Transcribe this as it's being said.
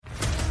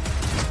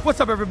What's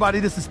up,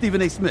 everybody? This is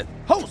Stephen A. Smith,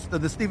 host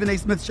of the Stephen A.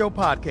 Smith Show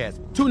podcast.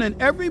 Tune in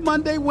every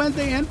Monday,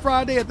 Wednesday, and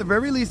Friday at the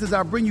very least as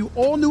I bring you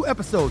all new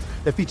episodes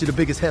that feature the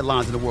biggest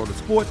headlines in the world of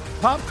sports,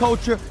 pop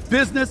culture,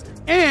 business,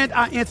 and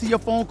I answer your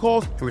phone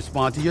calls and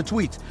respond to your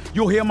tweets.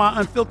 You'll hear my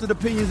unfiltered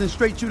opinions and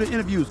straight-shooter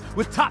interviews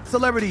with top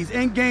celebrities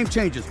and game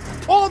changers.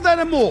 All that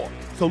and more.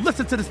 So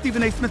listen to the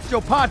Stephen A. Smith Show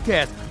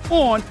podcast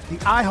on the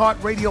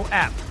iHeartRadio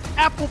app,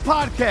 Apple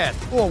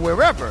Podcasts, or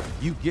wherever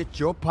you get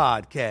your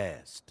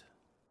podcast.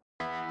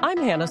 I'm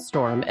Hannah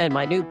Storm, and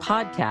my new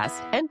podcast,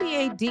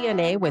 NBA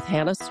DNA with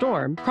Hannah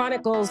Storm,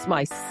 chronicles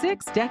my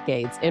 6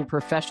 decades in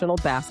professional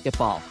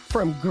basketball.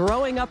 From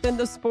growing up in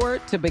the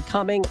sport to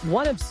becoming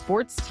one of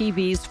sports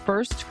TV's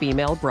first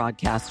female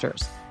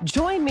broadcasters.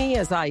 Join me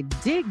as I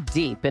dig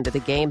deep into the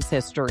game's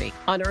history,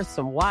 unearth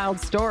some wild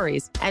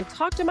stories, and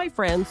talk to my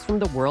friends from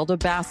the world of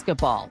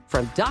basketball,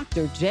 from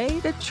Dr.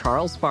 J to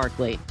Charles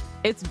Barkley.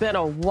 It's been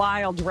a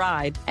wild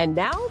ride, and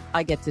now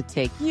I get to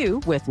take you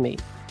with me.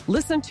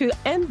 Listen to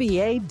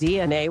NBA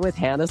DNA with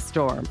Hannah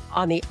Storm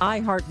on the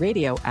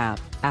iHeartRadio app,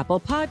 Apple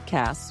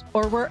Podcasts,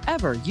 or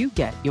wherever you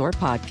get your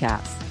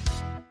podcasts.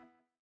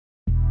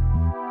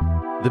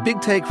 The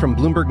Big Take from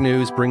Bloomberg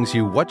News brings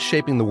you what's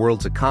shaping the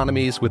world's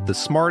economies with the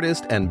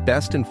smartest and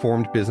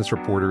best-informed business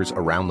reporters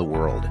around the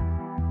world.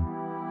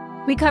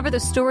 We cover the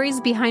stories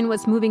behind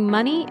what's moving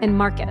money and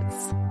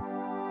markets,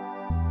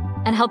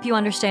 and help you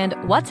understand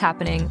what's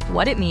happening,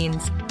 what it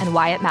means, and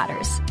why it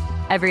matters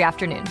every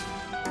afternoon.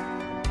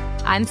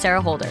 I'm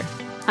Sarah Holder.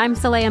 I'm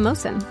Saleha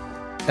Mohsin.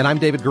 And I'm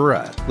David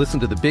Gura. Listen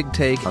to The Big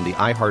Take on the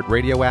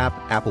iHeartRadio app,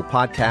 Apple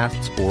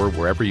Podcasts, or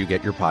wherever you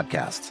get your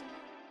podcasts.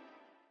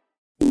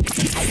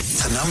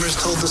 The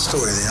numbers told the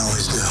story. They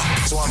always do.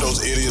 It's one of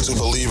those idiots who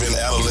believe in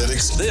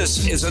analytics.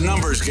 This is A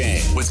Numbers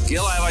Game with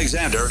Gil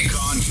Alexander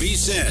on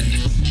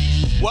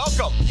VSiN.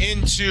 Welcome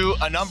into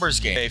A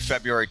Numbers Game,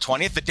 February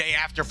 20th, the day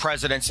after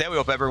President's Day. We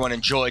hope everyone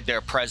enjoyed their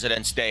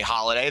President's Day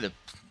holiday. The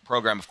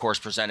program, of course,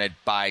 presented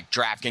by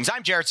DraftKings.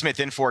 I'm Jared Smith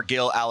in for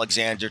Gil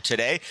Alexander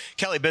today.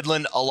 Kelly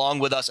Bidlin along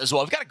with us as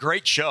well. We've got a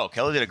great show.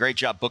 Kelly did a great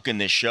job booking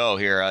this show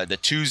here. The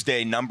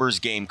Tuesday Numbers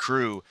Game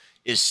crew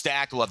is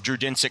stacked. We'll have Drew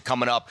Dinsick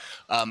coming up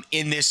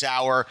in this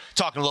hour,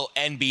 talking a little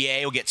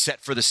NBA. We'll get set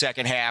for the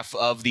second half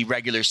of the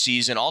regular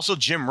season. Also,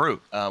 Jim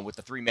Root with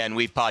the Three Man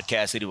Weave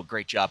podcast. They do a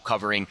great job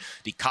covering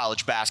the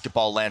college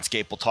basketball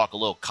landscape. We'll talk a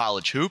little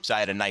college hoops. I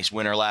had a nice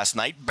winner last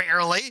night,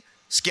 barely.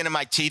 Skin in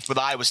my teeth with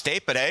Iowa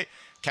State, but hey,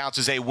 counts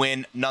as a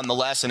win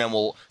nonetheless. And then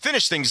we'll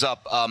finish things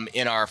up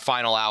in our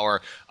final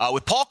hour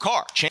with Paul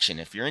Carr.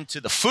 If you're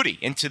into the footy,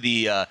 into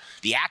the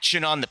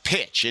action on the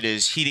pitch, it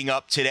is heating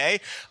up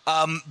today.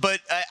 But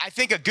I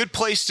think a good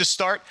place to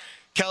start,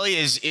 Kelly,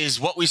 is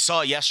what we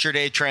saw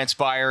yesterday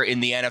transpire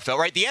in the NFL,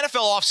 right? The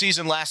NFL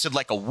offseason lasted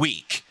like a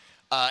week.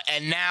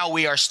 And now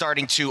we are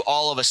starting to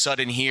all of a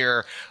sudden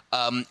hear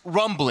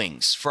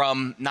rumblings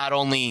from not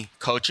only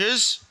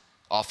coaches,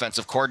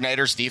 offensive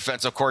coordinators,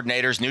 defensive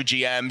coordinators, new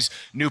GMs,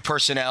 new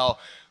personnel,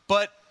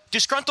 but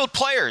disgruntled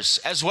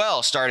players as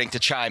well starting to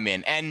chime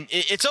in. And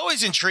it's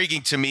always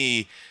intriguing to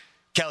me,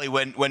 Kelly,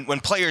 when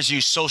players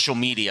use social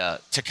media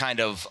to kind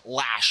of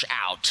lash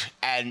out.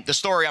 And the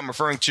story I'm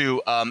referring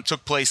to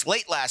took place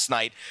late last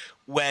night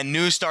when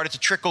news started to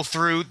trickle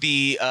through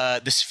the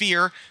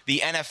sphere,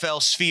 the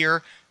NFL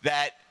sphere,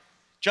 that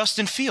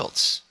Justin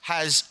Fields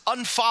has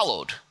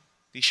unfollowed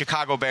the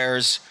Chicago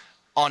Bears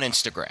on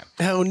Instagram.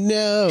 Oh,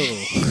 no.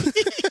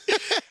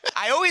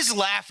 I always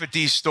laugh at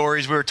these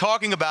stories. We were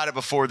talking about it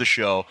before the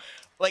show.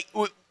 Like,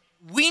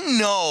 we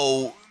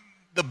know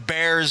the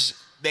Bears,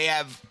 they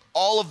have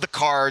all of the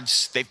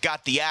cards. They've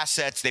got the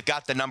assets. They've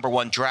got the number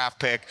 1 draft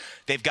pick.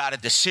 They've got a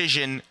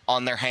decision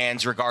on their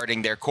hands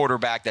regarding their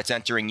quarterback that's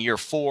entering year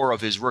 4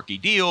 of his rookie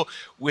deal,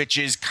 which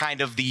is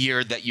kind of the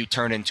year that you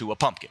turn into a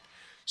pumpkin.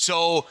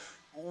 So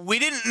we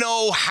didn't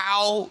know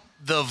how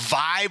the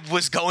vibe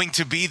was going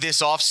to be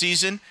this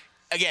offseason.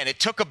 Again, it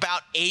took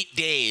about 8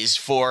 days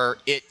for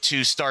it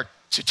to start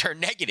to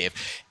turn negative.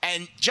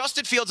 And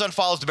Justin Fields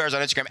unfollows the Bears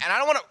on Instagram. And I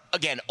don't want to,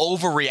 again,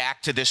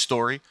 overreact to this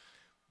story.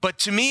 But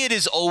to me, it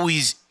is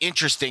always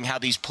interesting how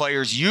these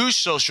players use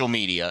social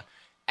media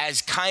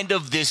as kind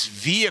of this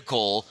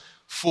vehicle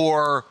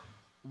for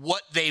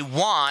what they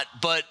want.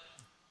 But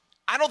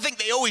I don't think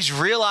they always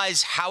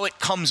realize how it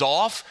comes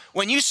off.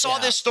 When you saw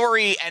this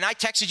story, and I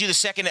texted you the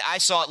second I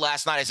saw it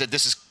last night, I said,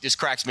 this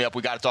cracks me up.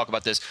 We got to talk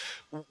about this.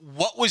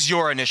 What was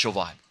your initial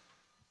vibe?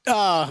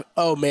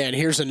 Oh, man,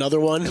 here's another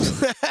one.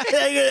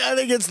 I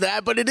think it's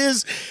that, but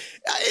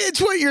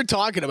it's what you're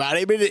talking about.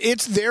 I mean,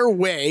 it's their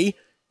way.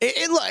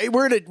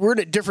 We're in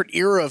a different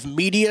era of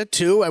media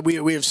too.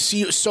 We have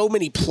so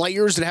many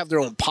players that have their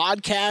own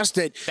podcast.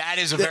 That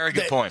is a very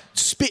good point.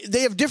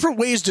 They have different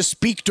ways to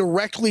speak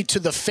directly to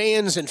the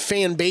fans and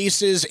fan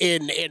bases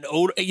and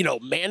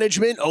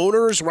management,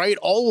 owners, right?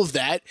 All of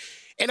that,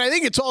 and I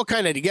think it's all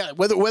kind of together.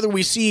 Whether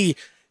we see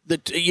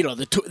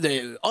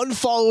the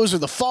unfollows or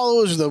the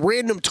follows or the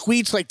random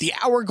tweets like the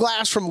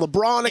hourglass from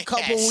LeBron a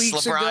couple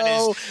weeks ago.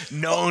 LeBron is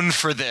known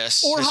for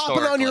this. Or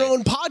hopping on your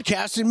own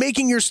podcast and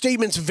making your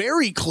statements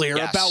very clear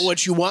about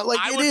what you want. Like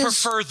I would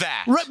prefer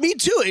that. Right, me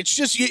too. It's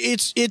just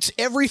it's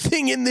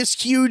everything in this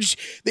huge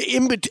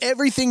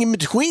everything in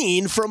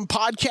between, from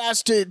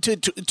podcast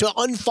to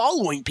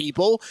unfollowing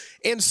people,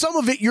 and some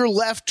of it you're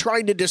left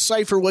trying to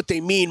decipher what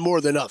they mean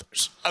more than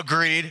others.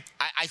 Agreed.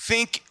 I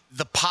think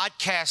the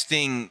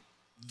podcasting,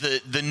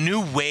 the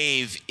new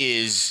wave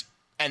is,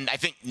 and I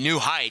think New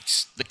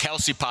Heights, the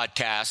Kelsey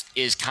podcast,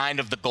 is kind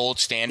of the gold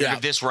standard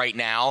of this right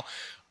now.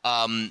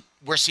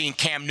 We're seeing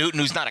Cam Newton,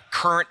 who's not a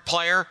current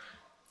player,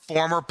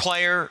 former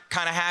player,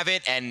 kind of have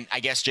it. And I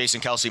guess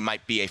Jason Kelsey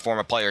might be a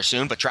former player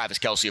soon, but Travis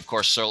Kelsey, of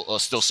course,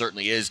 still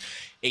certainly is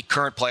a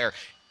current player.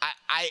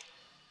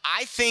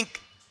 I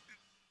think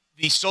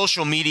the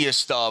social media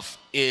stuff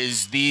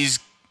is these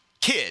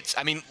kids.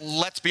 I mean,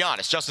 let's be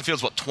honest. Justin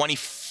Fields,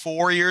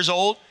 24 years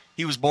old?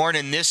 He was born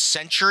in this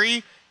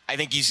century. I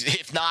think he's,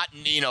 if not,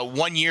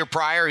 1 year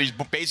prior, he's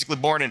basically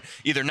born in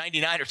either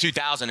 99 or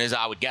 2000, as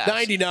I would guess.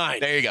 99.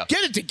 There you go.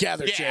 Get it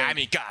together, Yeah, Jay. I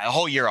mean, God, a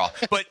whole year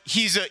off. But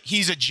he's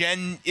a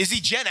Gen, is he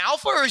Gen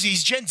Alpha or is he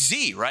Gen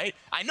Z, right?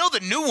 I know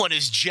the new one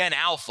is Gen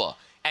Alpha.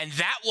 And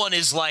that one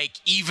is like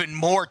even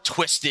more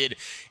twisted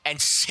and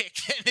sick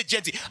than the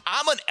Gen Z.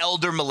 I'm an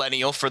elder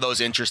millennial for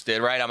those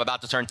interested, right? I'm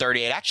about to turn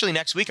 38. Actually,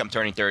 next week I'm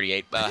turning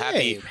 38.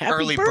 Happy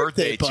early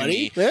birthday to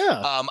me.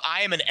 Yeah.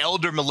 I am an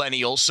elder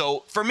millennial.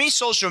 So for me,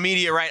 social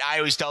media, right? I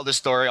always tell this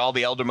story. All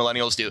the elder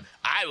millennials do.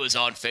 I was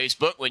on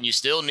Facebook when you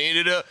still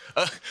needed a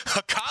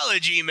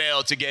college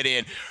email to get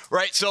in,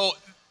 right? So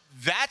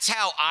that's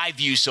how I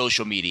view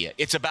social media.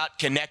 It's about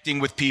connecting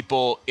with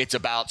people. It's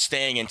about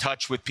staying in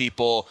touch with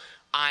people.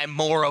 I'm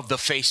more of the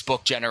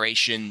Facebook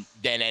generation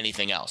than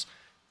anything else.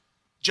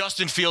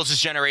 Justin Fields'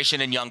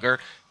 generation and younger,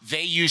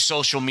 they use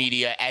social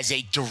media as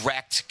a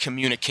direct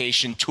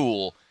communication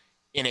tool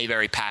in a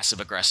very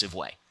passive-aggressive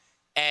way.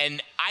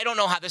 And I don't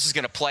know how this is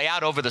going to play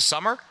out over the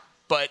summer,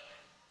 but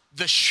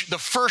the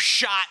first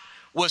shot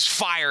was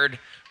fired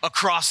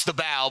across the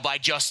bow by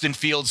Justin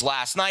Fields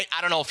last night.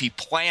 I don't know if he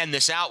planned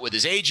this out with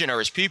his agent or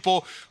his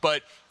people,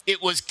 but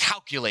it was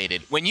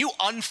calculated. When you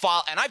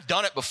unfollow, and I've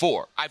done it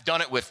before. I've done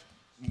it with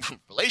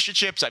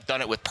relationships. I've done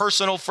it with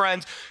personal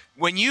friends.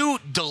 When you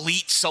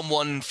delete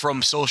someone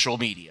from social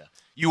media,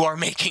 you are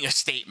making a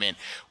statement,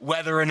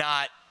 whether or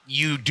not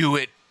you do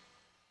it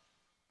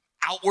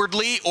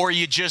outwardly or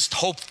you just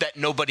hope that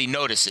nobody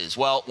notices.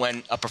 Well,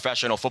 when a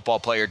professional football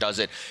player does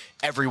it,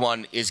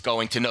 everyone is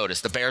going to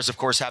notice. The Bears, of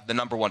course, have the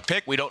number one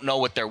pick. We don't know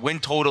what their win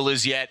total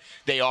is yet.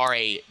 They are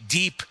a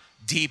deep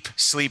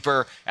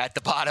sleeper at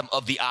the bottom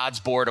of the odds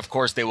board. Of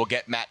course, they will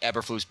get Matt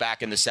Eberflus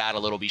back in the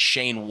saddle. It'll be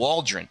Shane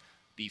Waldron,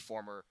 the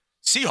former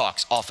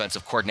Seahawks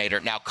offensive coordinator,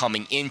 now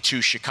coming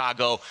into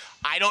Chicago.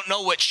 I don't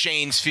know what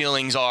Shane's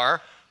feelings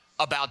are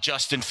about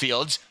Justin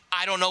Fields.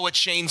 I don't know what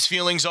Shane's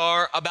feelings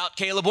are about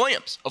Caleb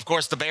Williams. Of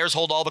course, the Bears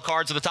hold all the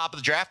cards at the top of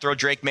the draft. Throw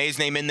Drake May's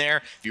name in there.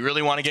 If you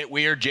really want to get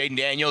weird, Jaden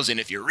Daniels. And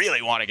if you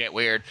really want to get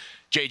weird,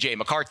 J.J.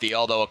 McCarthy.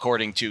 Although,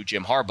 according to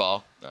Jim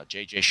Harbaugh,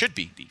 J.J. should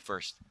be the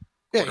first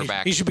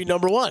quarterback. He should be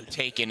number one.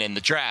 Taken in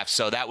the draft.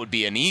 So that would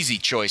be an easy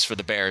choice for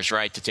the Bears,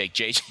 right, to take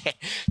J.J.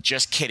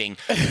 Just kidding.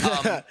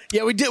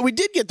 Yeah, we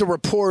did get the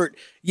report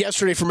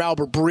yesterday from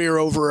Albert Breer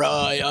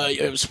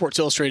over Sports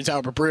Illustrated's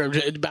Albert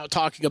Breer about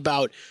talking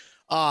about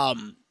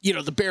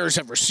the Bears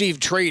have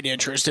received trade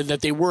interest and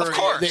that they were, of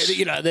course.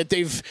 That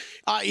they've,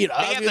 they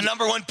have the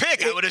number one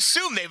pick. I would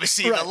assume they've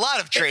received a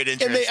lot of trade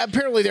interest. And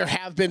apparently there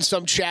have been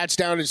some chats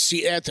down at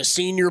the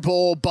Senior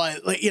Bowl, but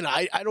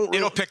I don't.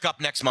 It'll pick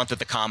up next month at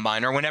the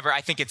Combine or whenever.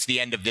 I think it's the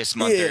end of this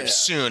month or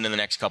soon in the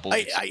next couple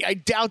weeks. I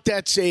doubt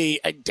that's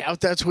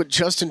what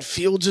Justin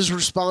Fields is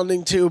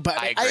responding to, but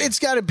it's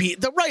got to be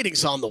the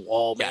writing's on the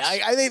wall, man.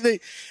 Yes.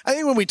 I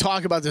think when we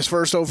talk about this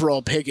first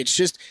overall pick,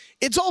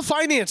 it's all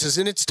finances,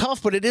 and it's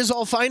tough, but it is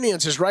all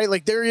finances, right?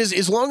 Like there is,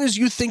 as long as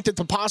you think that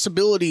the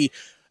possibility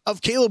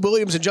of Caleb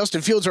Williams and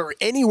Justin Fields are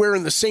anywhere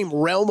in the same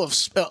realm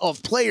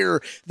of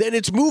player, then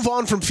it's move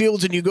on from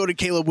Fields and you go to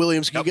Caleb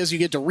Williams because you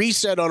get to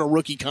reset on a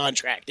rookie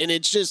contract. And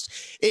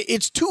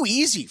it's too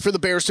easy for the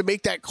Bears to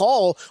make that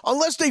call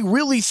unless they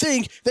really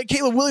think that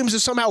Caleb Williams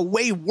is somehow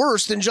way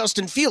worse than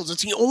Justin Fields.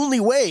 It's the only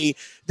way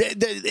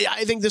that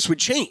I think this would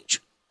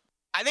change.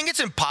 I think it's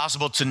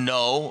impossible to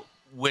know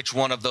which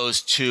one of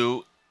those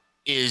two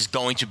is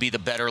going to be the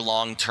better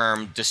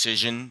long-term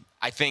decision.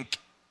 I think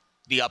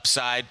the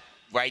upside,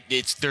 right?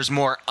 There's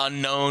more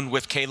unknown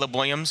with Caleb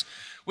Williams.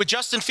 With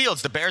Justin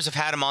Fields, the Bears have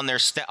had him on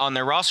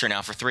their roster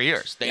now for 3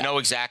 years. They know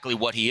exactly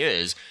what he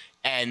is.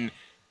 And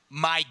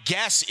my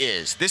guess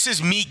is, this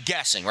is me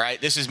guessing, right?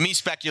 This is me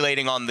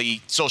speculating on the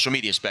social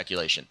media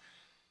speculation.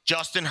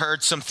 Justin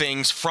heard some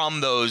things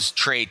from those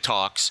trade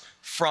talks,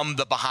 from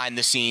the behind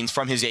the scenes,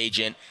 from his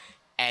agent,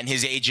 and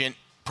his agent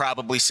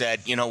probably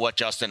said, you know what,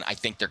 Justin, I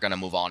think they're going to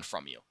move on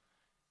from you.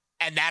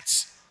 And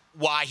that's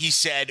why he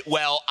said,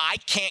 well, I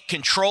can't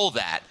control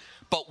that,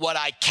 But what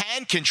I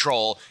can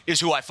control is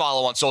who I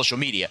follow on social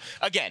media.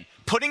 Again,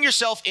 putting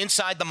yourself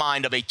inside the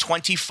mind of a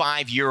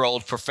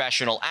 25-year-old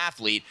professional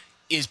athlete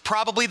is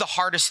probably the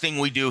hardest thing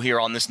we do here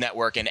on this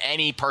network, and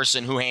any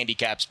person who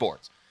handicaps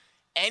sports.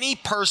 Any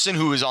person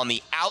who is on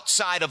the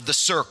outside of the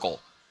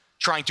circle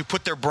trying to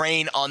put their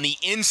brain on the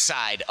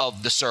inside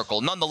of the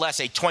circle, nonetheless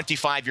a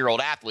 25-year-old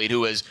athlete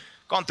who has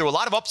gone through a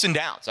lot of ups and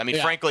downs. I mean,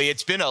 frankly,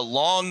 it's been a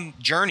long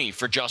journey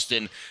for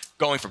Justin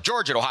going from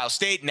Georgia to Ohio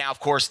State. Now,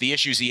 of course, the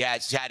issues he's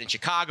had in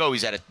Chicago.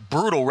 He's had a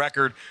brutal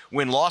record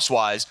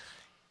win-loss-wise.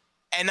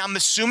 And I'm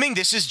assuming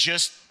this is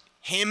just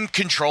him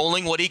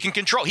controlling what he can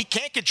control. He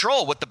can't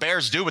control what the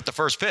Bears do with the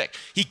first pick.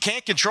 He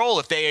can't control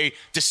if they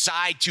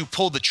decide to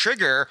pull the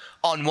trigger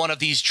on one of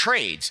these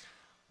trades.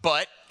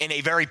 But in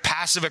a very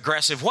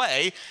passive-aggressive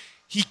way,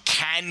 he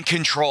can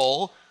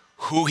control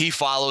who he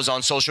follows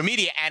on social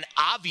media. And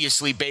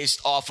obviously, based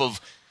off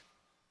of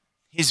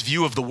his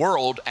view of the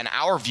world and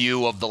our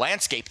view of the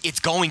landscape,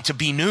 it's going to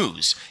be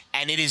news.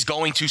 And it is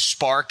going to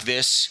spark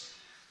this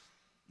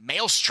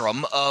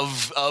maelstrom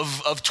of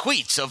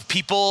tweets, of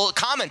people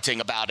commenting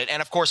about it. And,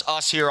 of course,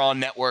 us here on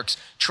networks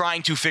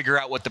trying to figure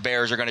out what the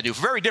Bears are going to do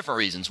for very different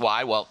reasons.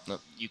 Why? Well,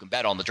 you can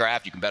bet on the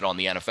draft. You can bet on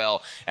the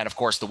NFL. And, of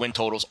course, the win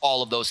totals,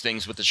 all of those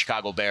things with the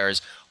Chicago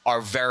Bears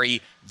are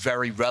very,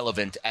 very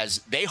relevant as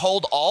they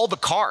hold all the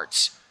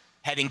cards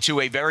heading to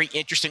a very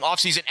interesting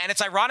offseason. And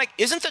it's ironic.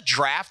 Isn't the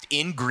draft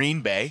in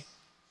Green Bay?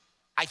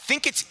 I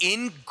think it's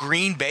in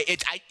Green Bay.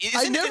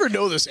 I never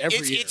know this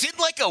every year. It's in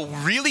like a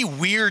really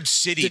weird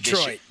city.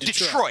 Detroit.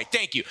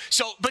 Thank you.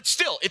 So, but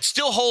still, it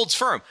still holds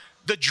firm.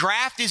 The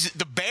draft is,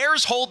 the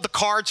Bears hold the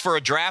cards for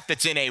a draft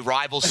that's in a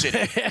rival city.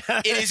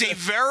 It is a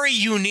very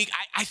unique.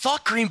 I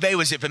thought Green Bay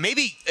was it, but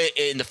maybe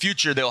in the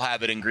future they'll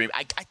have it in Green.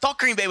 I thought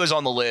Green Bay was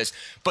on the list,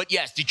 but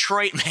yes,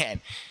 Detroit,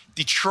 man,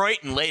 Detroit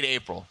in late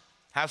April.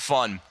 Have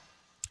fun.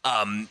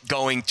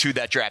 Going to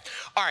that draft.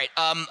 All right,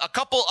 a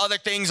couple other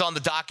things on the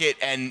docket,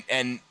 and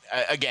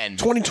again,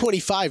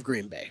 2025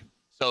 Green Bay.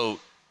 So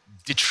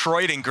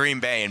Detroit and Green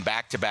Bay in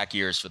back-to-back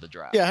years for the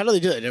draft. Yeah, how do they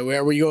do it?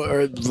 Where you go,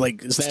 or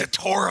like is it's that the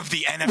tour of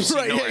the NFC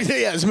right, North?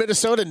 Yeah, is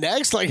Minnesota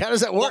next? Like, how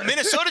does that work? Well,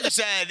 Minnesota just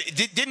had.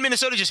 Didn't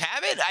Minnesota just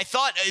have it? I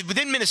thought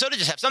didn't Minnesota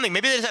just have something?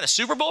 Maybe they just had a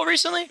Super Bowl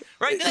recently,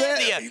 right?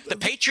 They had the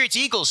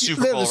Patriots-Eagles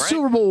Super Bowl, right? The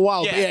Super Bowl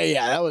wild.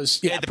 Yeah, that was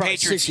the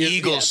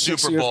Patriots-Eagles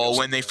Super Bowl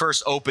when they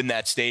first opened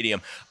that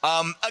stadium.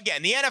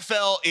 Again, the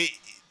NFL,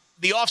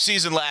 the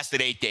offseason lasted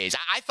 8 days.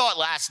 I thought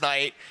last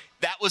night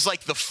that was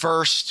like the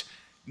first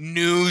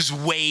news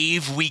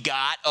wave we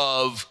got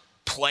of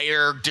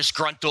player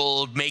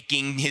disgruntled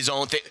making his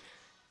own thing.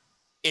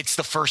 It's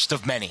the first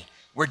of many.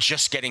 We're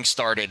just getting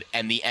started,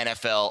 and the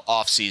NFL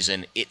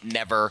offseason, it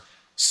never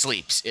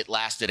sleeps. It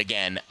lasted,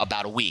 again,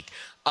 about a week.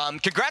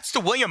 Congrats to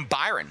William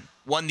Byron,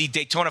 won the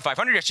Daytona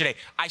 500 yesterday.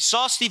 I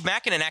saw Steve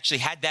Makinen actually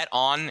had that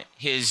on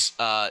his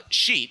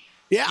sheet.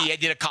 Yeah, he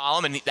did a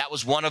column, and that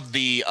was one of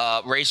the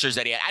racers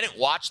that he had. I didn't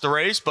watch the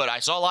race, but I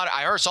saw a lot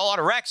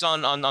of wrecks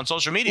on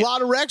social media. A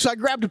lot of wrecks. I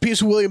grabbed a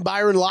piece of William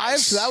Byron live,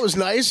 so that was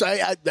nice.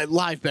 I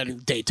live betting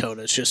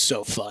Daytona is just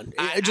so fun.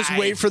 I just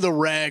wait for the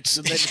wrecks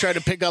and then try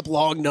to pick up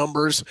long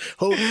numbers.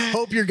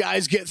 Hope your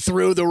guys get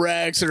through the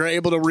wrecks and are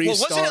able to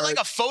restart. Well, wasn't it like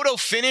a photo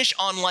finish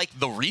on like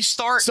the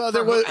restart? So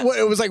there was.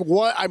 It was like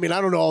what? I mean, I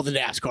don't know all the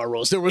NASCAR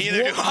rules. There was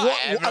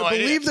I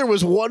believe there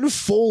was one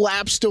full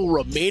lap still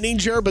remaining,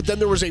 Jared, but then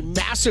there was a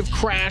massive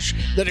crash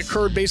that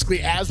occurred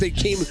basically as they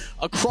came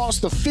across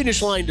the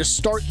finish line to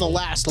start the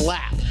last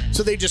lap.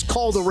 So they just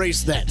called the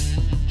race then.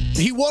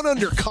 He won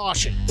under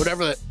caution,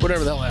 whatever the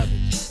hell happened.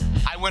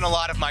 I win a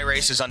lot of my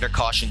races under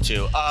caution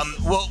too.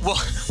 We'll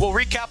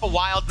recap a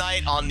wild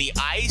night on the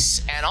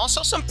ice and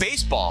also some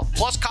baseball,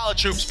 plus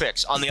college hoops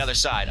picks on the other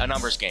side. A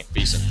numbers game.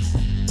 Peace.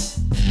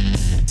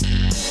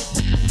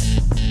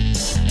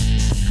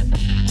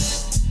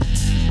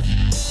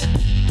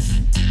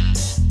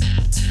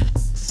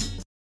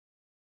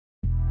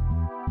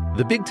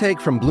 The Big Take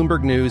from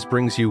Bloomberg News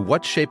brings you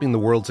what's shaping the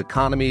world's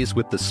economies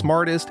with the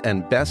smartest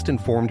and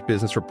best-informed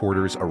business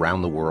reporters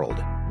around the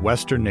world.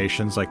 Western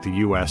nations like the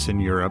U.S. and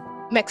Europe.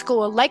 Mexico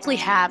will likely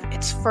have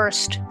its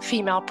first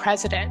female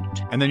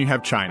president. And then you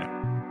have China.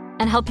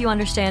 And help you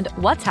understand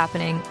what's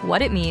happening,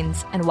 what it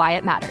means, and why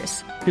it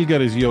matters. He'll get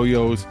his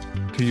yo-yos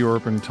to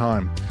Europe in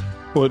time.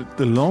 But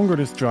the longer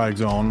this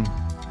drags on,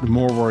 the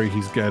more worried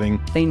he's getting.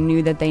 They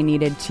knew that they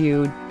needed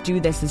to do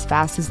this as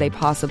fast as they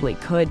possibly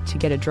could to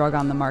get a drug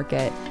on the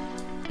market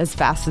as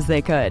fast as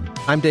they could.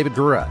 I'm David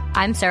Gura.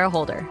 I'm Sarah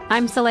Holder.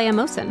 I'm Saleha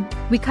Mohsen.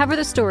 We cover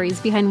the stories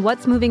behind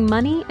what's moving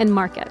money and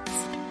markets.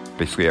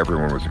 Basically,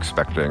 everyone was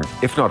expecting,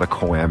 if not a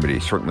calamity,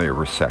 certainly a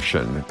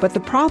recession. But the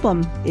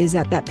problem is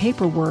that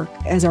paperwork,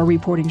 as our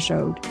reporting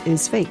showed,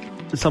 is fake.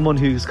 As someone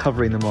who's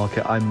covering the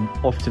market, I'm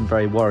often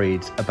very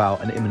worried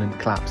about an imminent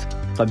collapse.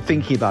 So I'm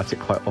thinking about it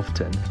quite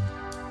often.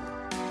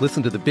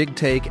 Listen to The Big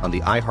Take on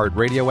the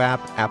iHeartRadio app,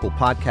 Apple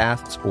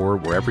Podcasts, or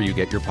wherever you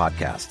get your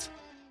podcasts.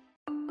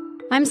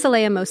 I'm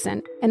Saleha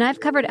Mohsen, and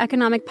I've covered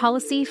economic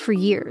policy for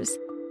years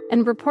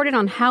and reported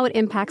on how it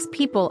impacts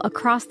people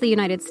across the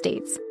United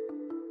States.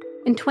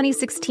 In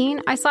 2016,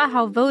 I saw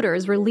how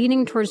voters were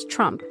leaning towards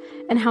Trump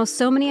and how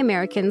so many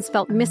Americans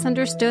felt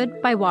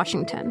misunderstood by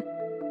Washington.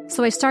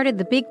 So I started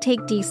the Big Take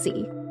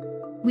DC.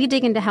 We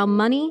dig into how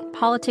money,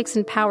 politics,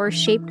 and power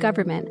shape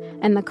government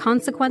and the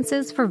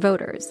consequences for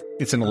voters.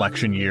 It's an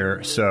election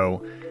year,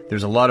 so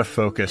there's a lot of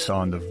focus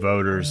on the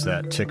voters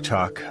that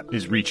TikTok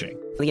is reaching.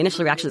 The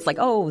initial reaction is like,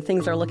 oh,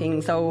 things are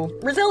looking so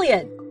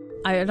resilient.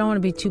 I don't want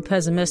to be too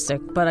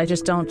pessimistic, but I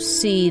just don't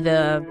see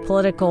the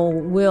political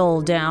will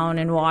down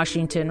in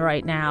Washington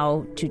right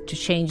now to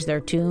change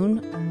their tune.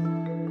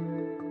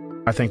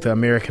 I think the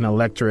American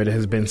electorate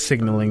has been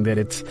signaling that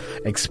it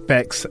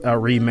expects a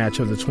rematch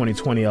of the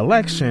 2020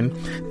 election.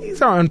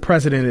 These are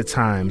unprecedented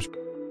times.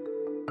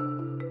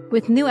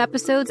 With new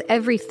episodes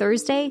every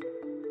Thursday,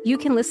 you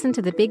can listen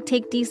to the Big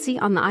Take DC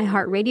on the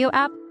iHeartRadio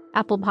app,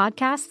 Apple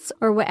Podcasts,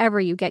 or wherever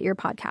you get your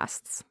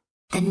podcasts.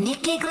 The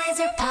Nikki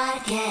Glaser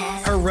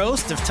Podcast. Her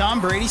roast of Tom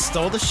Brady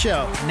stole the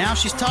show. Now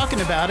she's talking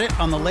about it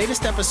on the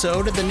latest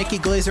episode of the Nikki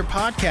Glaser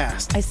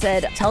Podcast. I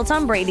said, tell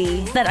Tom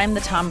Brady that I'm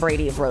the Tom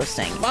Brady of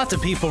roasting. Lots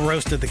of people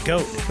roasted the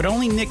GOAT, but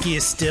only Nikki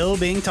is still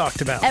being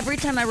talked about. Every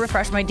time I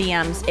refresh my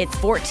DMs, it's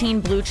 14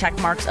 blue check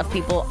marks of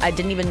people I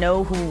didn't even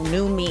know who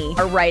knew me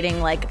are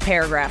writing like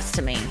paragraphs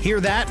to me.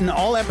 Hear that in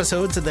all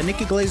episodes of the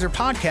Nikki Glaser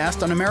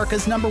Podcast on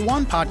America's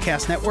 #1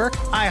 podcast network,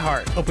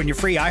 iHeart. Open your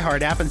free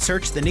iHeart app and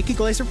search the Nikki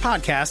Glaser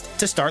Podcast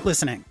to start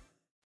listening.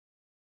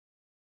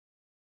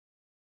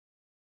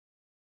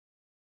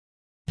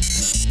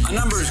 A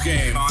numbers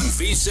game on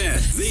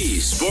VSiN, the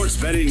sports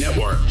betting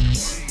network.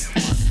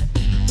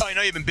 I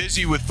know you've been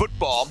busy with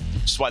football.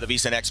 That's why the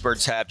VSiN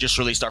experts have just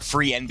released our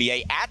free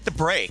NBA At the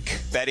Break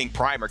betting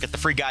primer. Get the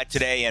free guide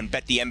today and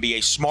bet the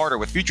NBA smarter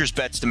with futures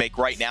bets to make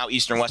right now,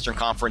 Eastern Western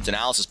Conference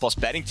analysis, plus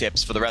betting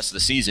tips for the rest of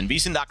the season.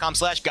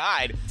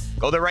 VSiN.com/guide.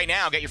 Go there right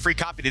now. Get your free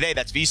copy today.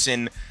 That's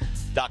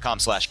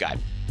VSiN.com/guide.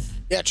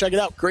 Yeah, check it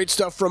out. Great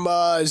stuff from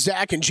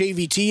Zach and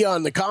JVT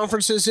on the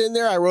conferences in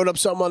there. I wrote up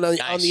some on the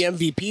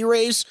MVP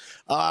race.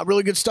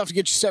 Really good stuff to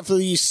get you set for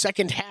the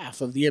second half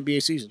of the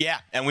NBA season. Yeah,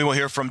 and we will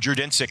hear from Drew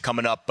Dinsick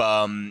coming up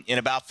in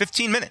about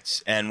 15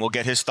 minutes, and we'll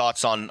get his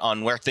thoughts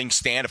on where things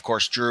stand. Of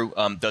course, Drew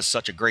does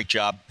such a great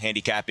job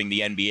handicapping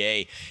the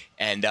NBA.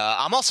 And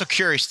I'm also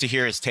curious to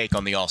hear his take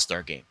on the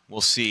All-Star game.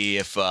 We'll see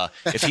if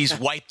he's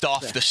wiped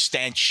off the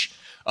stench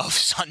of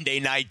Sunday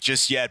night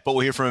just yet, but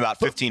we'll hear from him in about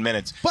 15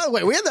 minutes. By the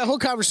way, we had that whole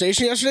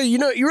conversation yesterday. You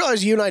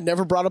realize you and I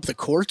never brought up the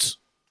courts?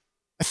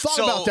 I thought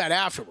about that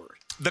afterward.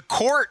 The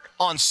court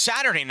on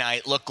Saturday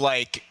night looked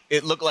like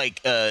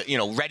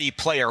Ready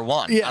Player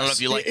One. Yes. I don't know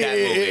if you like that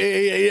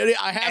movie.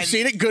 I have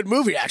seen it. Good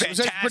movie, actually. It's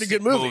a pretty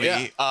good movie.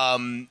 Yeah.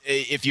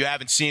 If you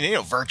haven't seen it,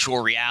 virtual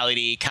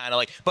reality kind of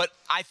like. But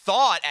I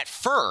thought at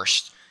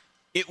first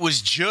it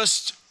was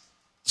just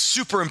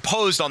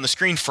superimposed on the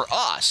screen for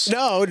us.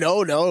 No.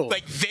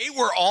 Like they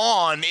were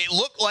on. It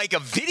looked like a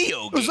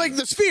video game. It was like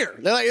the Sphere.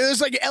 It was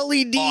like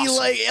LED,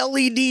 awesome.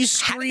 LED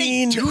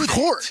screen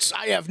courts.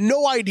 I have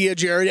no idea,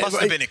 Jared. Must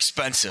have been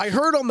expensive. I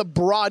heard on the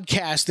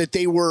broadcast that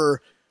they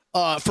were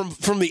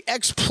from the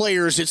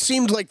ex-players. It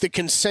seemed like the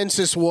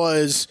consensus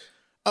was,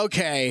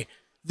 okay,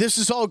 this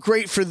is all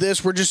great for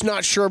this. We're just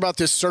not sure about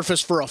this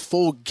surface for a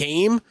full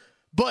game.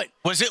 But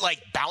was it like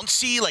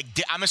bouncy? Like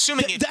I'm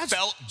assuming it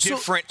felt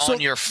different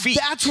on your feet.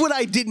 That's what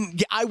I didn't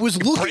get. I was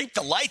looking. Break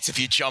the lights if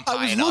you jump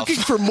high enough. I was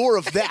looking for more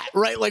of that,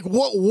 right? Like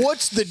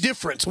what's the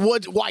difference?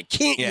 Why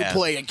can't you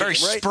play a game? Very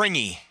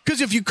springy.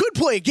 Because if you could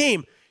play a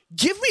game,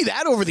 give me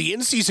that over the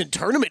in-season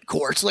tournament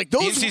courts. Like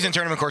those in-season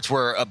tournament courts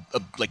were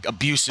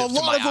abusive. A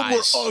lot of them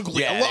were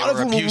ugly. Yeah, a lot of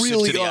them were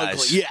really ugly.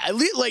 Eyes. Yeah,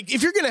 like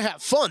if you're gonna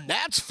have fun,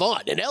 that's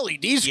fun. And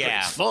LED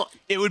screen's fun.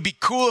 It would be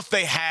cool if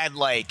they had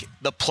like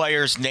the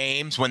players'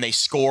 names when they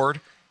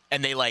scored,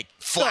 and they like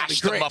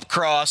flashed them up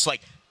across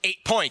like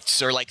 8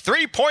 points or like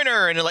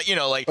 3-pointer, and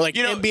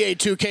NBA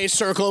 2K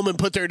circle them and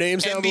put their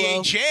names down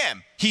below. NBA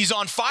Jam. He's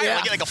on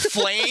fire. Like a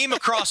flame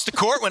across the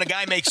court when a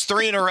guy makes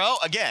 3 in a row.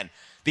 Again.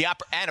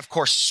 And of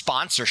course,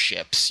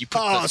 sponsorships. You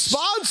put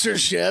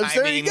sponsorships.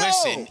 There you go.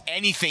 Listen,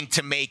 anything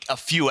to make a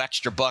few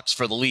extra bucks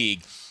for the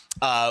league.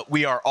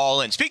 We are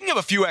all in. Speaking of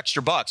a few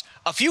extra bucks,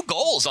 a few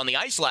goals on the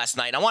ice last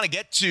night. And I want to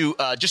get to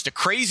just a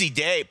crazy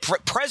day,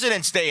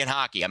 President's Day in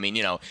hockey. I mean,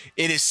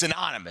 it is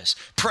synonymous.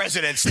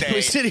 President's Day.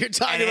 We sit here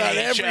talking about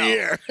it every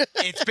year.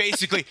 It's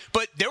basically,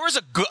 but there was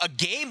a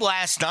game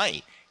last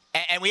night.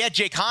 And we had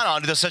Jake Hahn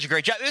on who does such a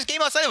great job. This game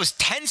last night, it was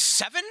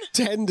 10-7?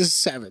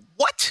 10-7.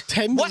 What?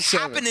 10-7. What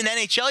happened in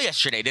NHL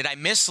yesterday? Did I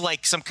miss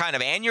like some kind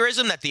of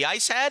aneurysm that the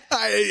ice had?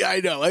 I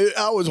know.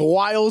 I was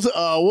wild.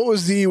 What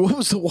was the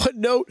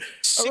one note?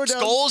 6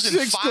 goals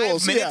in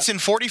 5 minutes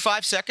and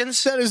 45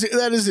 seconds? That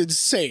is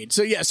insane.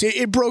 So, yes,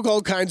 it broke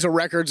all kinds of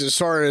records as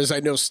far as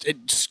I know,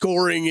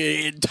 scoring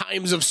in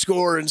times of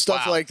score and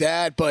stuff like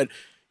that. But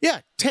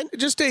yeah,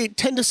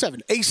 10-7.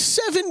 A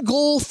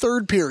 7-goal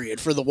third period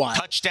for the Wild.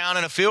 Touchdown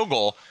and a field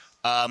goal.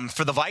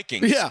 for the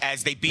Vikings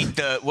as they beat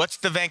what's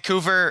the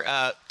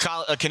Vancouver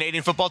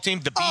Canadian football team?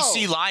 The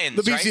BC Lions.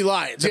 The BC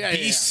Lions. The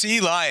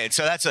BC Lions.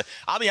 So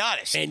I'll be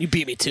honest. And you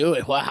beat me to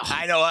it. Wow.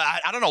 I know.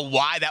 I don't know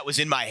why that was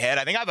in my head.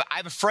 I think I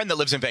have a friend that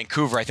lives in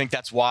Vancouver. I think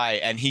that's why.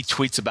 And he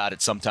tweets about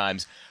it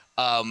sometimes.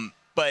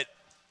 But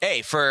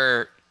hey,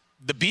 for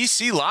the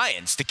BC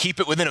Lions to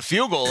keep it within a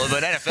field goal of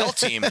an NFL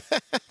team,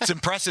 it's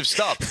impressive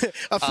stuff.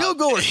 A field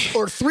goal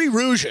or 3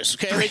 rouges,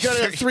 okay? They got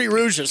to have 3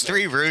 rouges.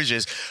 3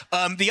 rouges.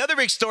 The other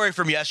big story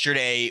from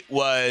yesterday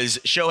was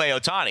Shohei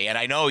Ohtani, and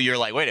I know you're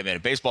like, wait a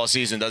minute, baseball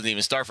season doesn't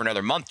even start for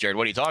another month, Jared.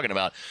 What are you talking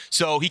about?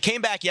 So he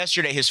came back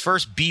yesterday, his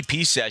first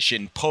BP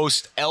session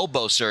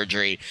post-elbow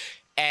surgery,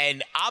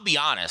 and I'll be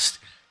honest,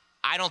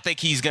 I don't think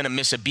he's going to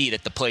miss a beat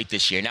at the plate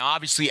this year. Now,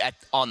 obviously,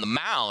 on the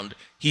mound,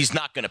 he's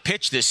not going to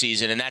pitch this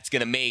season, and that's going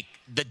to make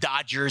the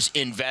Dodgers'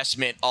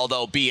 investment,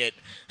 although be it,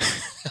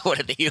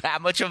 how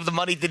much of the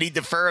money did he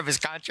defer of his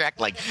contract?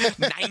 Like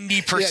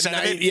 90%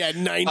 of it? Yeah,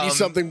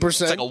 90-something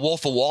percent. It's like a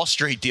Wolf of Wall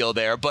Street deal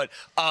there. But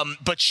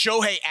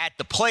Shohei at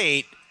the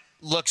plate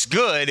looks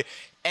good.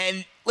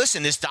 And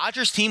listen, this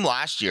Dodgers team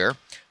last year,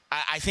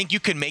 I think you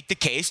can make the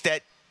case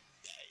that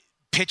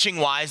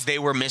pitching-wise, they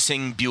were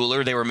missing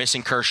Buehler, they were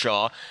missing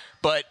Kershaw.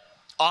 But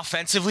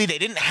offensively, they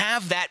didn't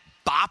have that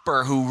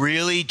bopper who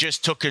really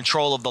just took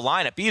control of the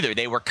lineup either.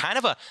 They were kind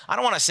of I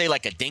don't want to say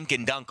like a dink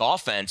and dunk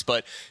offense,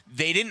 but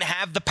they didn't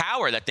have the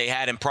power that they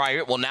had in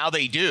prior. Well, now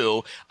they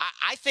do.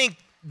 I think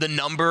the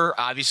number,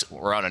 obviously,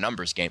 we're on a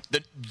numbers game.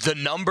 The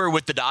number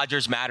with the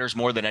Dodgers matters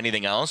more than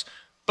anything else.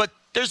 But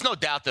there's no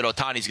doubt that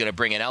Ohtani's going to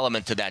bring an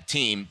element to that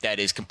team that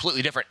is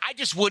completely different. I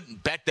just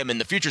wouldn't bet them in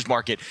the futures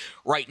market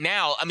right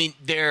now. I mean,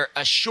 they're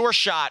a short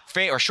shot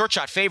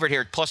favorite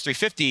here, plus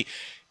 350.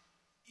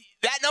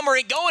 That number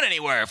ain't going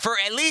anywhere for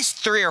at least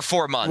 3 or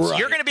 4 months. Right,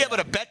 You're going to be able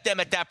to bet them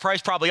at that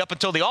price probably up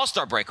until the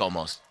All-Star break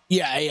almost.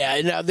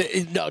 Yeah.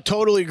 No,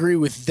 totally agree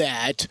with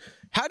that.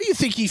 How do you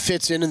think he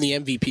fits in the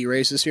MVP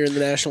races here in the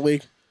National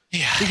League?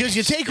 Yeah. Because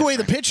you take away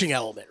the pitching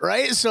element,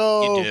 right?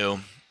 So you do.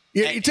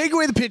 You take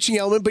away the pitching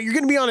element, but you're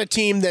going to be on a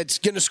team that's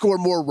going to score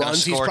more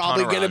runs. He's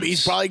probably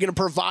going to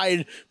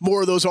provide more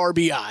of those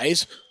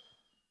RBIs.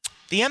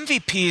 The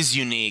MVP is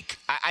unique.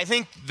 I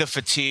think the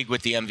fatigue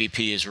with the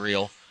MVP is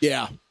real.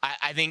 Yeah.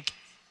 I think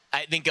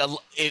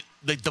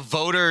the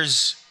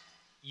voters,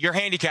 you're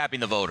handicapping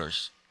the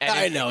voters. And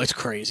I know, it's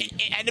crazy.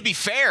 And to be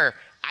fair,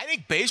 I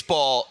think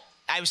baseball,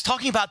 I was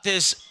talking about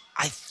this,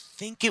 I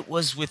think it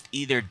was with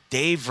either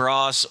Dave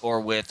Ross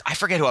or I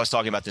forget who I was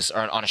talking about this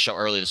on a show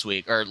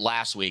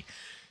last week.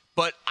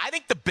 But I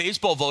think the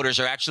baseball voters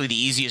are actually the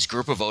easiest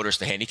group of voters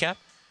to handicap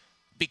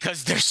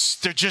because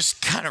they're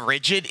just kind of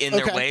rigid in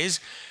their ways.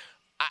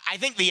 I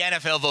think the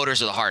NFL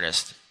voters are the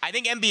hardest. I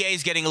think NBA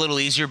is getting a little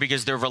easier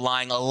because they're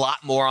relying a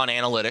lot more on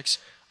analytics.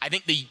 I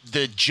think the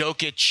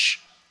Jokic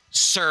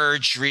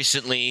surge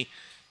recently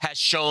has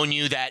shown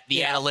you that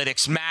the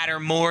analytics matter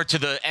more to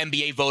the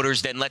NBA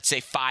voters than, let's say,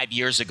 5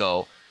 years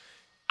ago.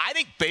 I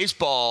think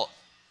baseball,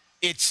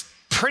 it's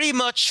pretty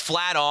much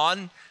flat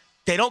on.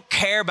 They don't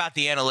care about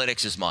the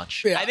analytics as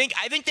much. Yeah. I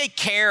think they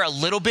care a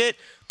little bit,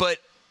 but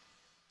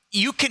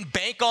you can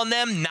bank on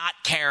them not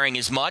caring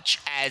as much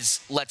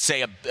as, let's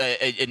say, an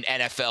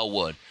NFL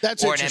would.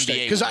 That's or interesting,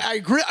 an NBA because I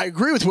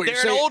agree with what you're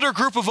saying. They're an older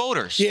group of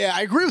voters. Yeah,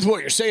 I agree with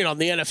what you're saying on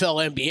the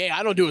NFL, NBA.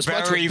 I don't do as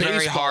much with baseball.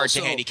 Very hard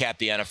to handicap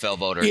the NFL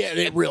voters. Yeah,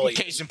 it really.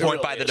 Case in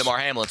point by the DeMar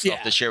Hamlin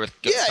stuff this year with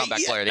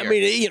Comeback Player of the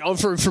Year. I mean,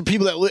 for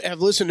people that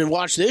have listened and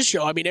watched this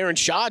show, I mean, Aaron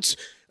Schatz,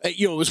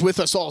 was with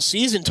us all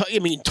season.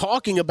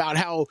 Talking about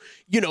how,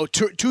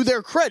 to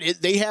their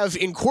credit, they have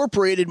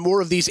incorporated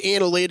more of these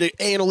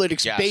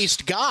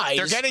analytics-based guys.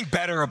 They're getting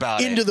better about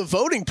into the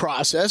voting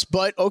process.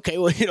 But okay,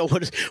 well,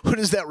 what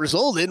does that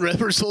result in? It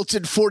results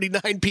in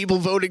 49 people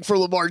voting for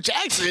Lamar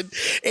Jackson,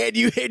 and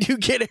you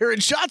get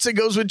Aaron Schatz that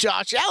goes with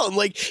Josh Allen.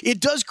 Like, it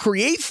does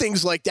create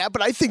things like that,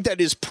 but I think that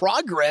is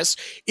progress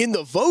in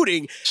the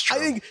voting. I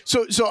think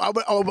so. I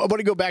want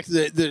to go back to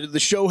the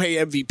Shohei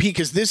MVP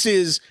because this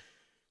is.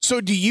 So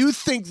do you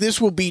think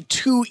this will be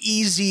too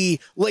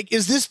easy? Like,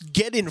 is this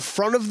get in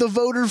front of the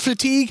voter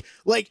fatigue?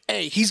 Like,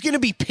 hey, he's going to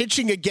be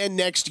pitching again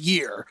next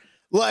year.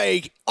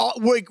 Like,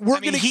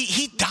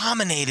 he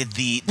dominated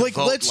the vote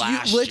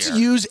last year. Let's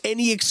use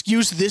any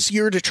excuse this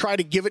year to try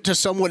to give it to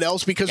someone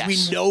else because we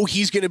know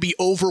he's going to be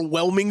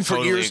overwhelming for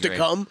years to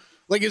come.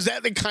 Like, is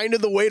that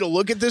the way to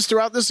look at this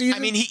throughout the season? I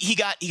mean, he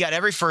got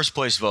every first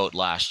place vote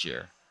last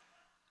year,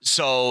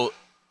 so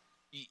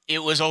it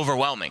was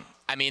overwhelming.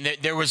 I mean,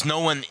 there was no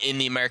one in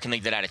the American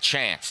League that had a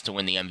chance to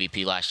win the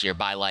MVP last year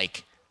by,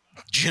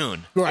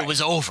 June. Right. It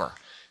was over.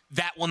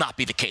 That will not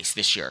be the case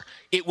this year.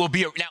 It will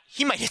be now,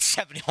 he might hit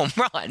 70 home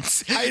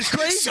runs. It's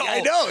crazy.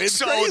 I know.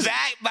 It's crazy. So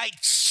that might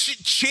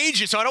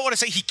change it. So I don't want to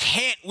say he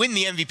can't win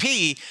the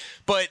MVP,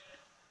 but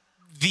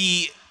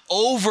the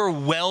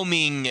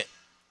overwhelming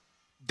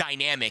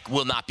dynamic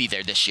will not be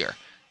there this year.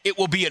 It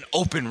will be an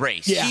open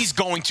race. Yeah. He's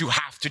going to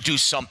have to do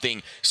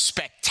something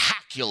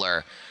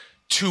spectacular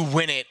to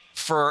win it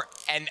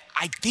and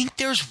I think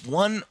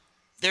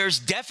there's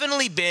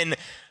definitely been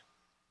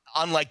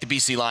unlike the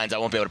BC Lions, I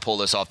won't be able to pull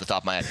this off the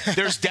top of my head.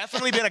 There's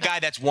definitely been a guy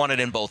that's won it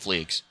in both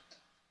leagues.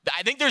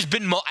 I think there's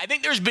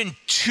been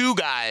two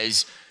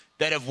guys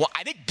that have won.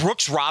 I think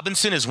Brooks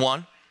Robinson is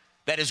one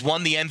that has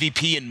won the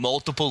MVP in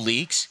multiple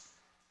leagues.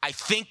 I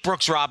think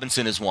Brooks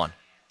Robinson is one.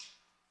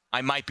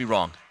 I might be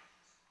wrong.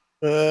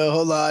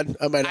 Hold on.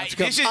 I might have to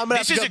come. I'm going to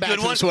have to go back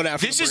to this one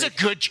after This is a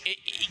good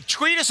 –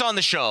 tweet us on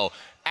the show,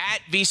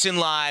 at VSiN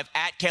Live,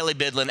 at Kelly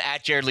Bidlin,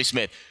 at Jared Lee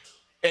Smith.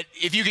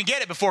 If you can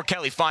get it before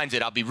Kelly finds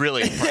it, I'll be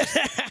really impressed.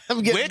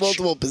 I'm getting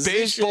multiple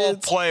positions. Baseball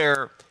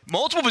player –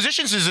 multiple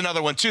positions is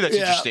another one, too, that's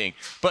interesting.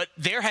 But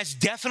there has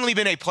definitely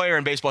been a player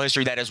in baseball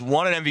history that has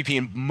won an MVP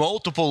in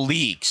multiple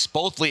leagues.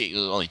 Both leagues.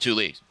 Only two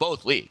leagues.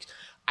 Both leagues.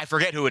 I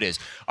forget who it is.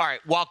 All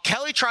right, while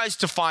Kelly tries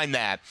to find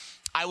that,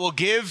 I will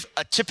give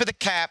a tip of the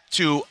cap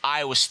to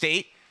Iowa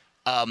State.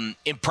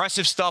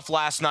 Impressive stuff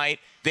last night.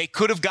 They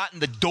could have gotten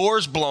the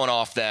doors blown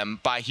off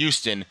them by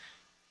Houston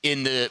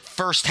in the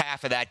first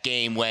half of that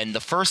game when the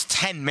first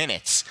 10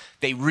 minutes,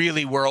 they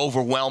really were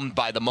overwhelmed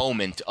by the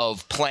moment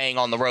of playing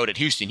on the road at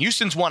Houston.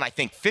 Houston's won, I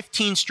think,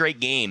 15 straight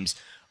games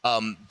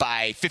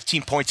by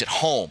 15 points at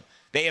home.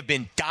 They have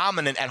been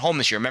dominant at home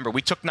this year. Remember,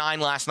 we took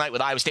 9 last night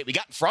with Iowa State. We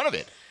got in front of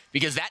it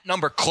because that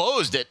number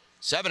closed at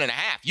 7.5.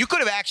 You could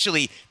have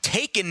actually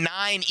taken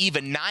 9,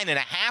 even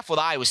 9.5 with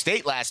Iowa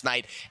State last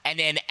night, and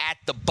then at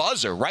the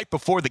buzzer, right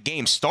before the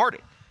game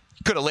started,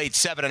 you could have laid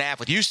 7.5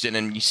 with Houston,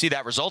 and you see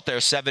that result there,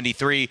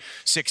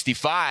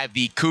 73-65.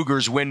 The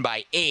Cougars win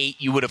by 8.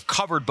 You would have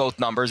covered both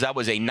numbers. That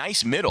was a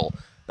nice middle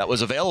that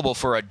was available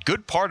for a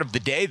good part of the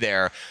day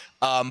there.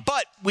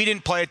 But we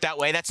didn't play it that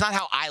way. That's not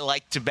how I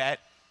like to bet.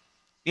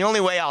 The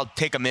only way I'll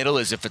take a middle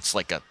is if it's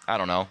like a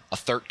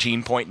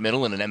 13-point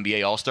middle in an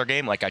NBA All-Star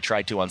game, like I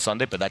tried to on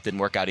Sunday, but that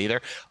didn't work out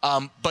either.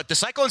 But the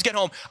Cyclones get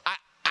home.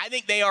 I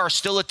think they are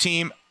still a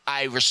team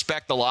I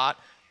respect a lot.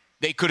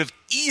 They could have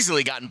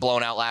easily gotten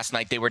blown out last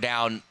night. They were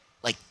down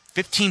like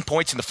 15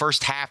 points in the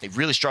first half. They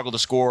really struggled to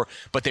score,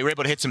 but they were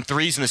able to hit some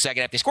threes in the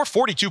second half. They scored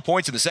 42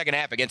 points in the second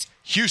half against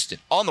Houston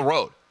on the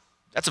road.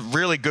 That's a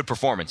really good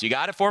performance. You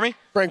got it for me?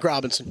 Frank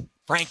Robinson.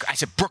 I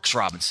said Brooks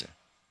Robinson.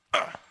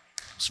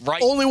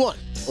 Right. Only one.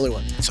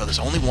 So there's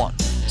only one.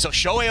 So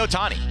Shohei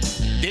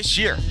Ohtani this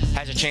year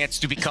has a chance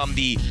to become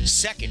the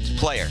second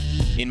player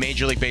in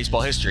Major League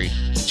Baseball history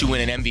to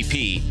win an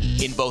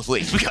MVP in both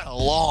leagues. We got a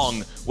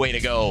long way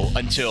to go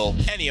until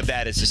any of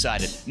that is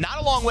decided. Not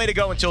a long way to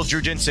go until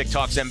Drew Jinsick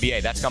talks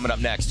NBA. That's coming up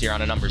next here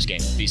on A Numbers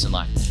Game. VSiN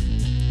Live.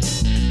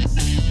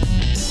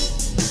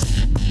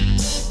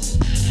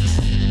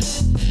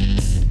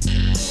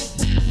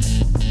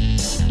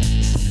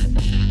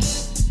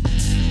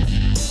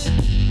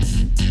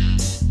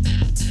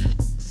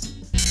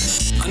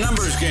 A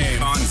Numbers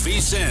Game on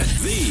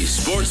VSiN, the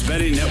Sports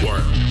Betting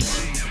Network.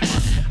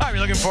 All right, we're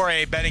looking for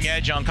a betting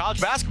edge on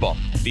college basketball.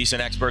 VSiN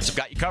experts have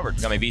got you covered.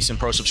 Become a VSiN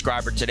Pro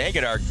subscriber today.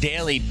 Get our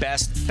daily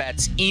best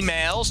bets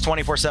emails,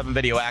 24/7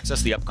 video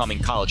access, the upcoming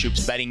college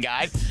hoops betting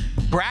guide,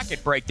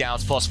 bracket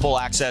breakdowns, plus full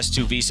access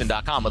to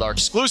VSiN.com with our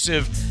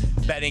exclusive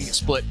betting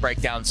split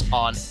breakdowns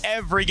on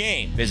every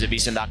game. Visit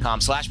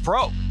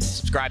VSiN.com/pro.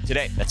 Subscribe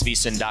today. That's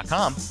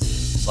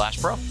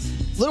VSiN.com/pro.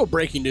 Little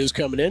breaking news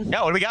coming in.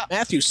 Yeah, what do we got?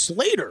 Matthew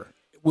Slater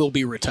will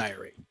be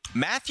retiring.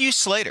 Matthew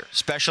Slater,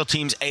 special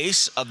teams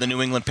ace of the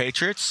New England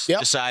Patriots,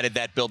 decided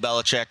that Bill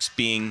Belichick's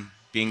being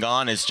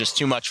gone is just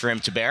too much for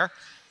him to bear.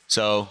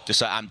 So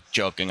I'm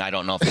joking. I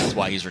don't know if that's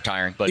why he's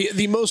retiring. But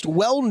the most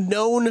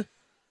well-known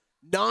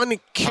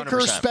non-kicker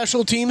 100%.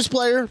 Special teams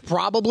player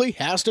probably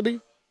has to be.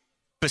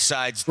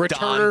 Besides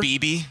Don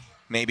Beebe,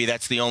 maybe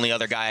that's the only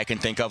other guy I can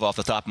think of off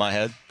the top of my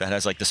head that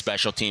has like the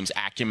special teams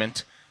acumen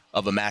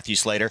of a Matthew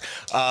Slater.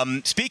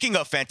 Speaking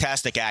of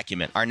fantastic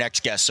acumen, our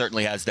next guest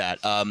certainly has that.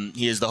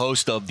 He is the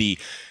host of the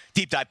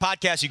Deep Dive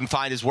podcast. You can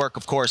find his work,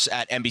 of course,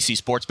 at NBC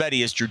Sports Bet.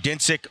 He is Drew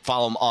Dinsick.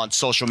 Follow him on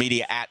social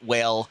media at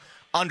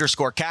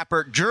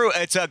whale_capper. Drew,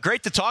 it's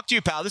great to talk to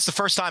you, pal. This is the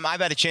first time I've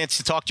had a chance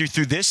to talk to you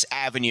through this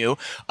avenue.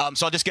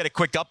 So I'll just get a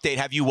quick update.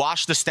 Have you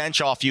washed the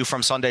stench off you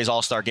from Sunday's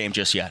All-Star game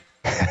just yet?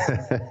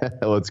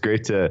 Well, it's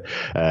great to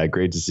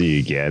see you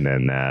again,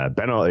 and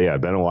been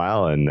a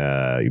while, and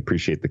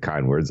appreciate the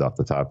kind words off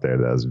the top there.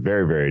 That was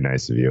very, very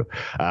nice of you.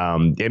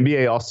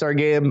 NBA All-Star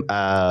Game,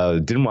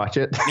 didn't watch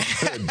it,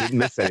 didn't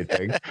miss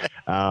anything.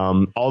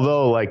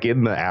 Although, like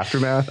in the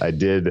aftermath, I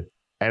did,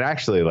 and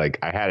actually, like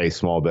I had a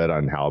small bet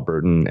on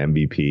Halliburton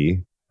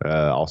MVP,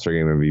 All-Star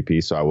Game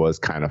MVP, so I was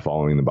kind of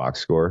following the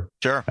box score.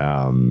 Sure.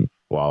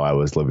 While I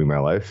was living my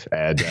life,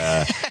 and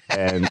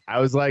and I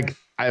was like.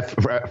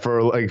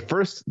 For like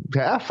first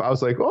half, I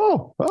was like,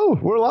 oh,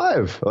 we're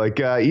live.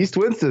 Like East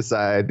wins this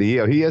side. He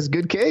has a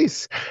good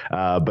case.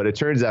 But it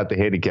turns out the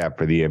handicap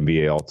for the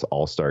NBA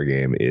All-Star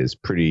game is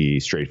pretty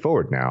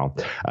straightforward now.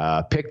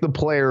 Pick the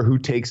player who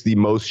takes the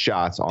most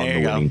shots on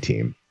the winning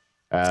team.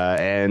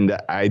 And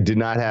I did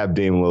not have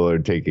Dame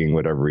Lillard taking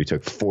whatever he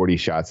took 40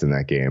 shots in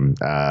that game.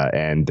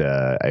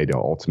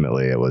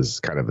 Ultimately it was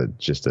kind of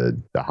just a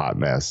hot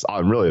mess.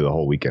 Really, the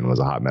whole weekend was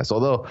a hot mess.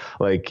 Although,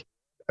 like,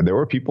 there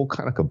were people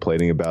kind of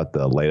complaining about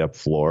the light up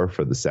floor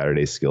for the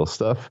Saturday skill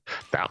stuff.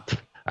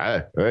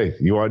 Hey,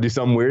 you want to do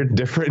something weird,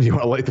 different? You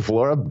want to light the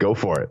floor up? Go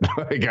for it.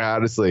 Like,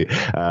 honestly,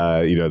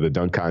 the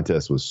dunk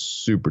contest was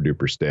super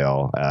duper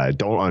stale.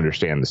 Don't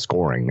understand the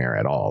scoring there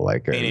at all.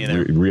 Like,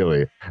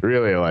 really,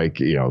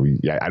 like,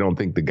 I don't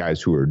think the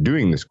guys who are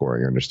doing the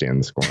scoring understand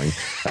the scoring.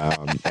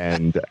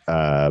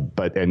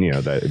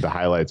 The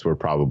highlights were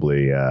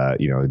probably, I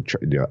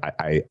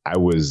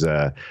was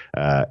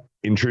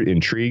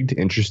intrigued,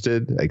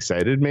 interested,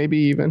 excited, maybe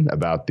even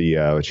about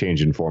the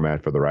change in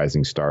format for the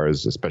Rising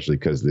Stars, especially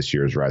because this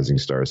year's Rising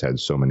Stars had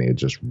so many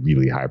just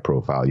really high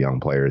profile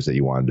young players that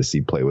you wanted to see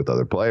play with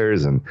other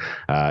players. And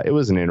it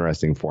was an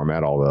interesting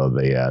format, although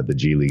the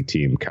G League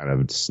team kind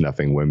of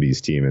snuffing Wemby's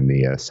team in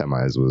the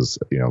semis was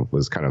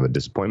kind of a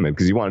disappointment,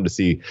 because you wanted to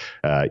see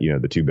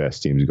the two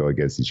best teams go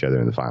against each other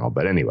in the final.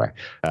 But anyway,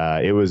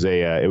 it was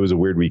a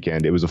weird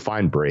weekend. It was a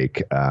fine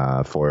break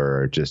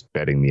for just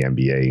betting the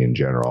NBA in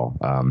general.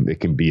 It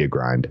can be a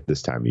grind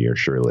this time of year,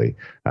 surely.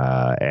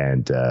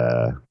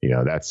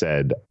 That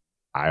said,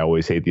 I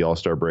always hate the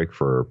All-Star break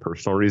for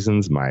personal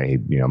reasons. My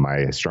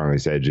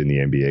strongest edge in the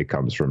NBA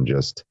comes from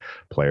just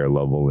player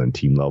level and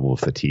team level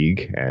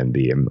fatigue, and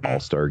the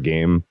All-Star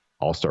game,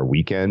 All-Star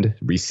weekend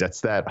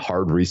resets that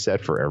hard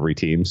reset for every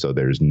team. So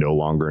there's no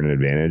longer an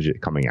advantage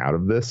coming out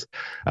of this.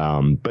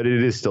 But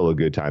it is still a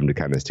good time to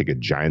kind of take a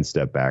giant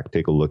step back,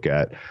 take a look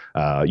at,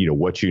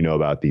 what you know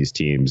about these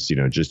teams,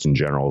 just in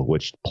general,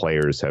 which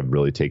players have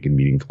really taken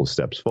meaningful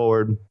steps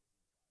forward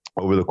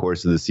over the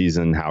course of the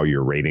season, how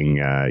you're rating,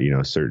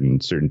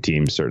 certain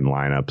teams, certain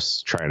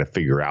lineups, trying to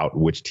figure out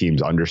which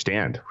teams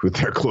understand who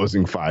their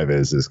closing five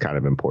is kind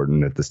of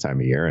important at this time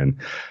of year. And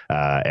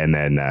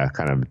then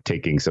kind of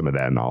taking some of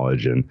that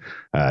knowledge and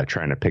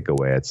trying to pick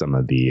away at some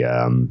of the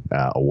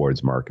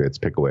awards markets,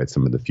 pick away at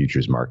some of the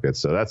futures markets.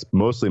 So that's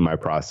mostly my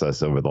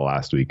process over the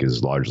last week,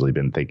 has largely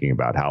been thinking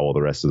about how will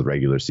the rest of the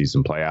regular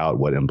season play out?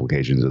 What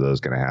implications are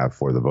those going to have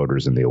for the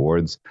voters in the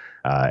awards?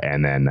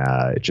 And then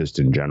just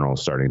in general,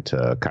 starting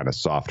to kind of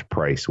soft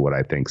price what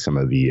I think some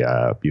of the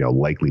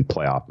likely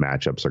playoff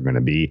matchups are going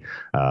to be,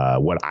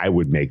 what I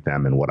would make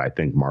them and what I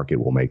think market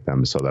will make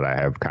them, so that I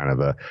have kind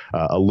of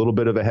a little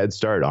bit of a head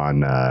start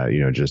on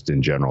just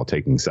in general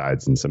taking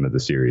sides in some of the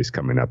series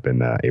coming up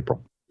in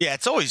April. Yeah,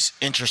 it's always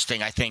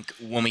interesting, I think,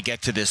 when we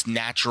get to this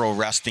natural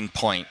resting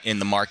point in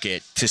the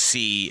market to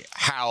see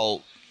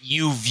how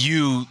you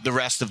view the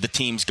rest of the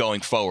teams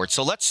going forward.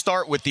 So let's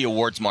start with the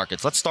awards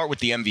markets. Let's start with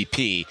the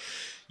MVP.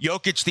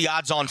 Jokic, the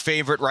odds-on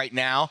favorite right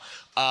now.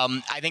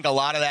 I think a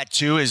lot of that,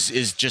 too,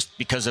 is just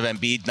because of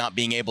Embiid not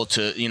being able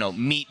to,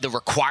 meet the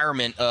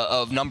requirement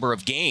of number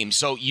of games.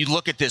 So you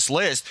look at this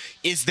list,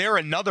 is there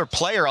another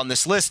player on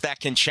this list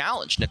that can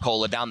challenge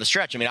Nikola down the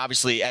stretch? I mean,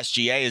 obviously,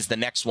 SGA is the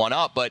next one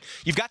up, but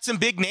you've got some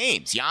big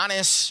names.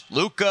 Giannis,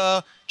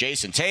 Luka,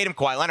 Jason Tatum,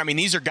 Kawhi Leonard. I mean,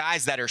 these are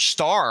guys that are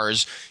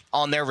stars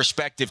on their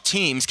respective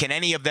teams. Can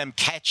any of them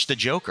catch the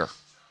Joker?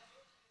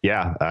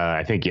 Yeah,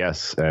 I think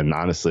yes. And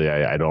honestly,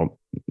 I don't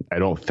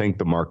think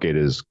the market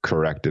is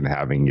correct in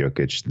having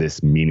Jokic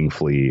this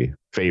meaningfully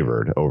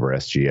favored over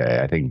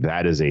SGA. I think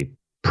that is a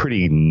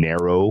pretty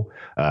narrow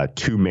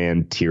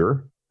two-man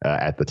tier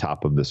at the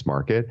top of this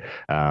market.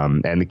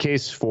 And the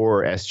case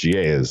for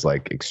SGA is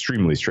like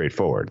extremely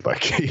straightforward.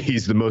 Like,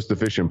 he's the most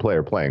efficient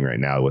player playing right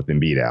now with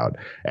Embiid out,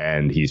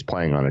 and he's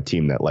playing on a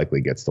team that likely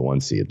gets the 1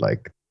 seed.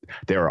 Like,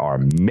 there are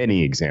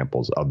many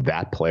examples of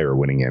that player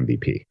winning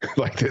MVP.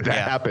 Like, that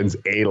happens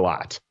a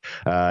lot.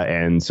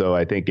 And so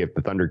I think if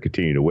the Thunder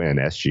continue to win,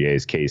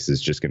 SGA's case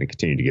is just going to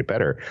continue to get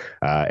better.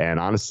 And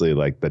honestly,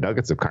 like, the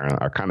Nuggets are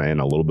kind of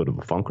in a little bit of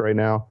a funk right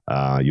now.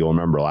 You'll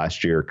remember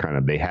last year,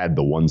 they had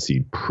the 1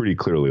 seed pretty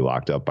clearly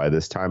locked up by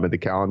this time of the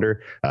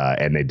calendar.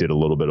 And they did a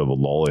little bit of a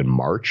lull in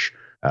March.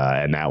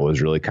 And that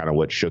was really kind of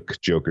what shook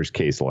Joker's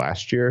case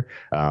last year.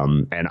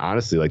 And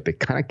honestly, like, they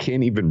kind of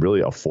can't even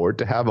really afford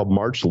to have a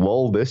March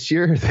lull this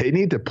year. They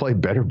need to play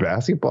better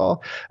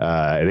basketball.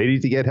 They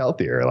need to get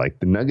healthier. Like,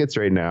 the Nuggets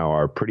right now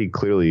are pretty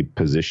clearly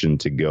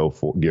positioned to go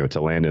for,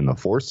 to land in the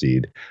 4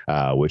 seed,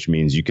 which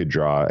means you could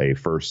draw a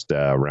first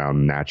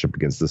round matchup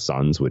against the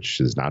Suns,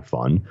 which is not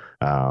fun.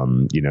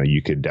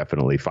 You could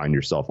definitely find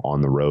yourself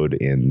on the road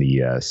in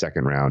the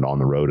second round, on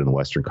the road in the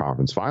Western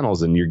Conference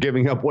Finals, and you're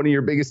giving up one of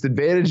your biggest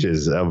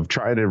advantages of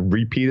trying to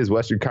repeat as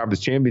Western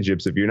Conference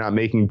championships if you're not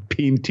making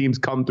teams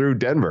come through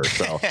Denver.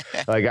 So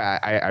like,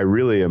 I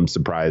really am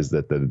surprised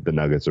that the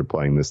Nuggets are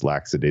playing this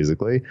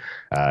lackadaisically.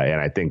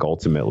 And I think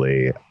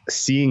ultimately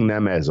seeing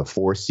them as a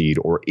 4 seed,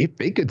 or if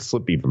they could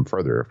slip even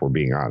further, if we're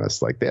being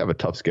honest, like, they have a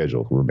tough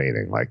schedule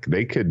remaining. Like,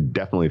 they could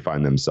definitely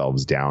find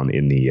themselves down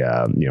in the,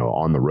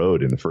 on the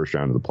road in the first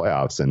round of the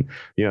playoffs. And,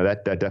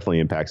 that definitely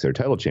impacts their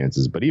title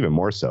chances. But even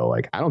more so,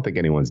 like, I don't think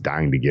anyone's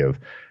dying to give,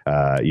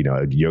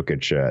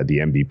 Jokic the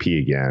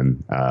MVP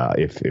again,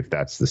 if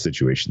that's the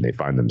situation they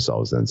find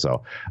themselves in.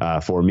 So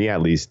for me,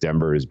 at least,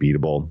 Denver is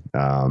beatable.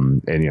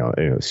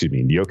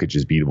 Jokic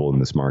is beatable in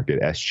this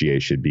market.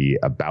 SGA should be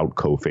about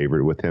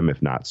co-favorite with him,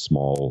 if not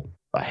small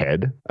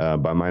ahead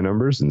by my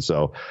numbers. And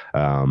so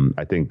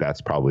I think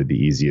that's probably the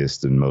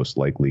easiest and most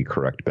likely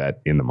correct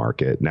bet in the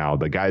market. Now,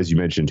 the guys you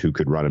mentioned who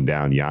could run him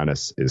down,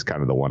 Giannis is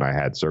kind of the one I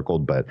had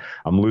circled, but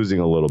I'm losing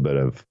a little bit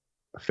of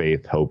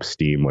faith, hope,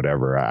 steam,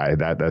 whatever.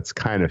 That's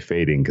kind of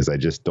fading because I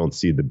just don't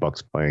see the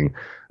Bucks playing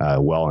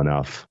well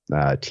enough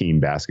team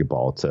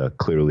basketball to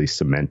clearly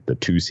cement the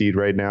 2 seed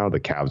right now.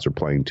 The Cavs are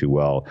playing too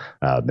well.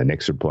 The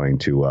Knicks are playing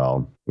too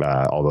well.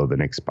 Although the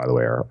Knicks, by the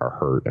way, are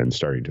hurt and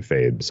starting to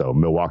fade. So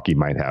Milwaukee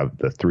might have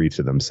the 3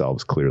 to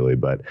themselves clearly,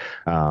 but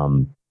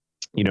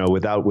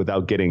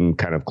without getting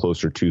kind of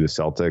closer to the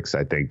Celtics,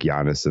 I think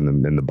Giannis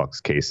in the Bucks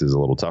case is a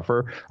little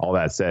tougher. All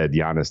that said,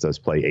 Giannis does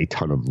play a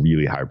ton of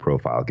really high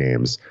profile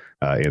games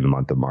in the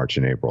month of March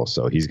and April.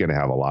 So he's going to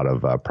have a lot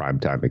of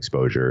primetime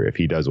exposure. If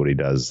he does what he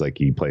does, like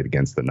he played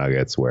against the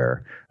Nuggets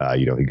where,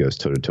 he goes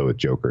toe to toe with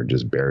Joker and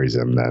just buries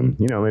him, then,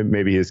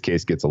 maybe his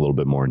case gets a little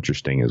bit more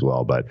interesting as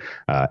well. But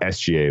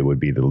SGA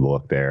would be the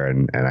look there.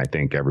 And I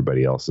think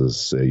everybody else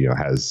is,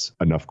 has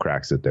enough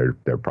cracks that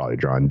they're probably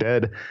drawn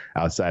dead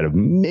outside of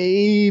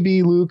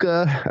maybe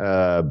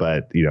Luka.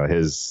 But,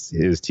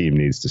 his team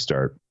needs to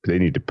start. They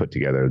need to put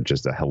together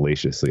just a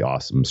hellaciously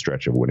awesome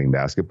stretch of winning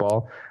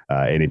basketball.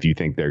 And if you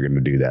think they're going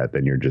to do that,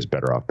 then you're just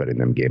better off betting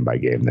them game by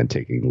game than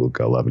taking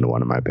Luka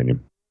 11-1, in my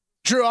opinion.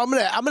 Drew, I'm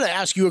gonna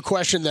ask you a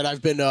question that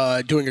I've been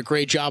doing a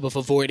great job of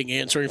avoiding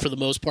answering for the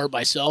most part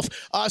myself.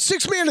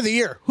 Sixth Man of the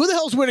Year. Who the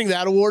hell's winning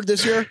that award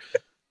this year?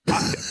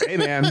 Hey,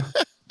 man.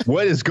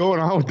 What is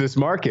going on with this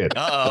market?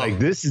 Uh-oh. Like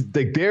this is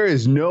like there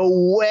is no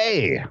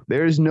way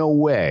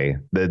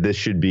that this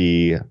should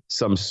be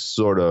some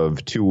sort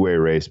of two-way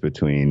race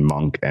between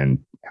Monk and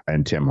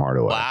Tim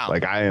Hardaway. Wow.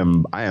 Like I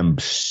am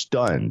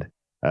stunned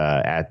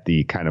at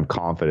the kind of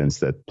confidence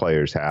that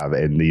players have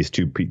in these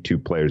two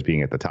players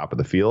being at the top of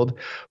the field.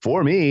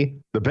 For me,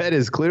 the bet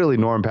is clearly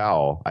Norm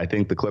Powell. I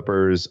think the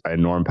Clippers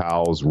and Norm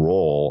Powell's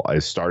role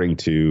is starting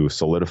to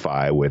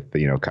solidify with,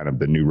 kind of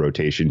the new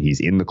rotation.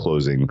 He's in the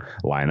closing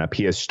lineup.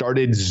 He has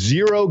started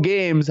 0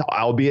 games,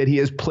 albeit he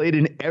has played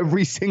in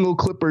every single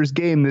Clippers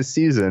game this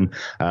season.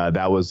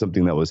 That was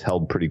something that was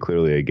held pretty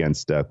clearly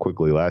against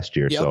Quickly last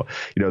year. Yep. So,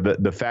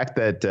 the fact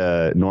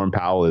that Norm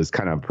Powell is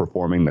kind of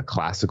performing the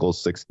classical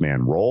sixth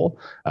man role,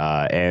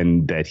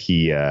 and that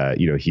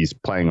he's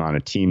playing on a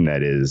team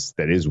that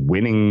is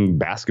winning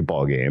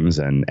basketball games,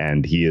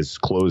 and he is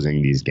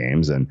closing these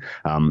games. And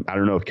I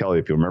don't know if Kelly,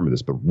 if you remember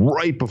this, but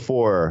right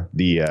before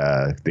the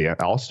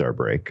All-Star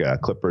break,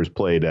 Clippers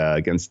played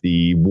against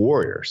the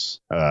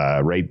Warriors,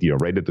 right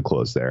at the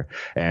close there,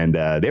 and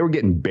they were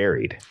getting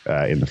buried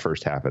in the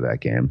first half of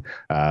that game.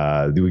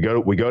 We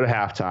go to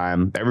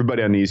halftime.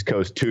 Everybody on the East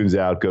Coast tunes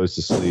out, goes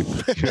to sleep.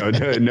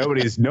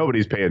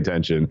 Nobody's paying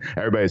attention.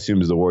 Everybody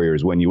assumes the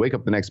Warriors. When you wake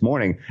up the next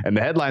morning and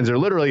the headlines are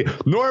literally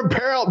Norm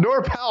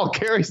Powell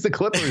carries the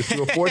Clippers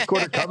to a fourth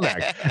quarter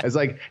comeback. It's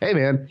like, hey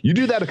man, you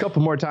do that a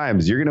couple more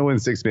times, you're going to win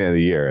Sixth Man of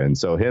the Year. And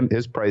so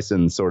his price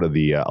in sort of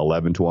the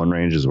 11-1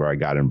 range is where I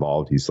got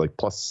involved. He's like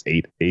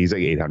 +8. He's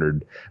like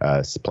 800,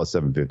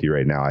 +750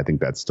 right now. I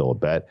think that's still a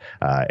bet.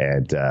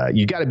 And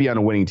you got to be on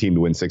a winning team to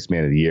win Sixth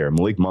Man of the Year.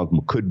 Malik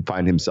Monk could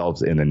find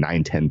himself in the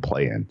 9-10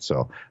 play-in.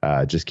 So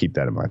just keep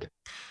that in mind.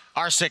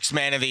 Our Sixth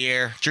Man of the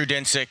Year, Drew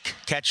Dinsick.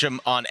 Catch him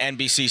on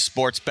NBC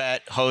Sports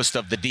Bet, host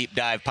of the Deep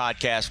Dive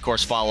podcast. Of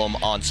course, follow him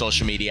on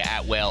social media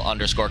at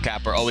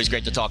 @whale_capper. Always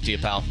great to talk to you,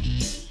 pal.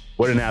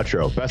 What an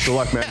outro. Best of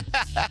luck, man.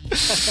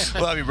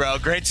 Love you, bro.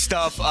 Great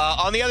stuff.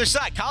 On the other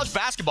side, college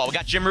basketball. We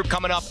got Jim Roop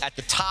coming up at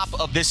the top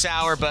of this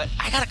hour, but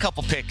I got a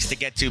couple picks to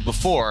get to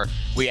before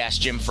we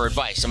ask Jim for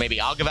advice. So maybe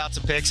I'll give out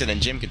some picks, and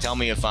then Jim can tell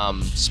me if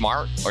I'm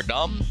smart or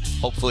dumb.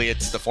 Hopefully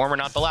it's the former,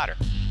 not the latter.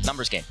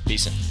 Numbers game.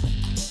 Decent.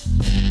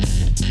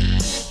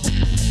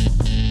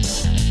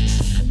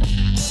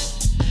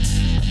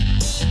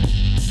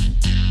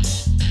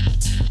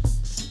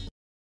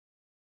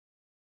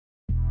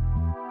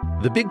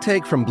 The Big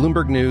Take from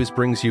Bloomberg News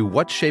brings you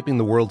what's shaping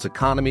the world's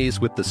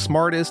economies with the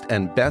smartest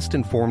and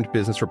best-informed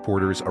business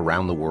reporters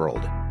around the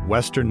world.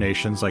 Western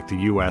nations like the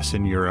U.S.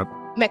 and Europe.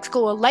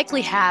 Mexico will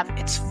likely have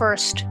its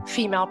first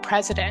female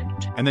president.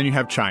 And then you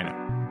have China.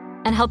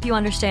 And help you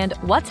understand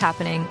what's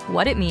happening,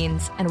 what it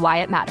means, and why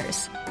it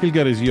matters. He'll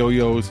get his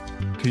yo-yos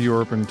to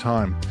Europe in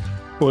time.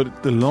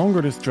 But the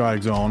longer this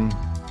drags on,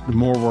 the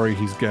more worry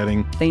he's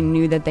getting. They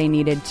knew that they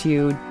needed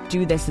to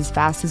do this as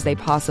fast as they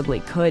possibly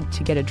could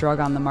to get a drug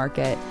on the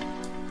market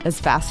as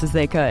fast as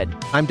they could.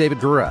 I'm David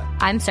Gura.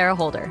 I'm Sarah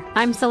Holder.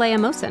 I'm Saleha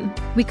Mohsen.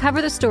 We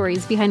cover the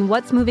stories behind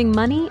what's moving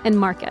money and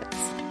markets.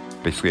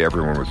 Basically,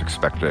 everyone was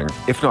expecting,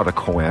 if not a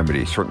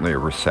calamity, certainly a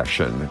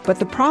recession. But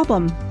the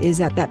problem is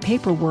that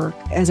paperwork,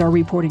 as our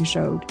reporting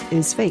showed,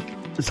 is fake.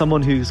 As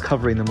someone who's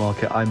covering the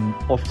market, I'm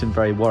often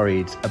very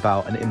worried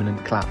about an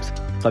imminent collapse.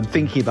 So I'm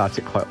thinking about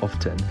it quite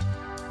often.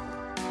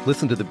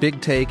 Listen to The Big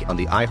Take on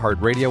the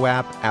iHeartRadio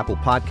app, Apple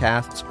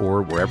Podcasts,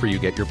 or wherever you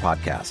get your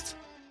podcasts.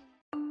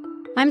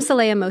 I'm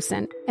Saleha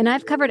Mohsen, and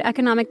I've covered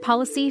economic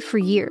policy for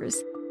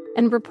years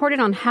and reported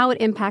on how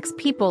it impacts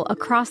people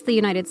across the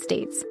United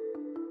States.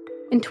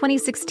 In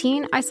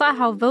 2016, I saw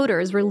how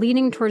voters were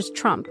leaning towards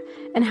Trump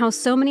and how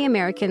so many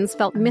Americans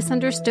felt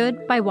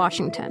misunderstood by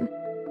Washington.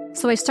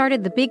 So I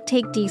started the Big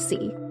Take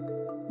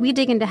DC. We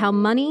dig into how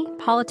money,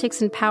 politics,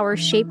 and power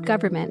shape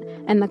government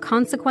and the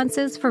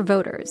consequences for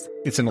voters.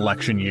 It's an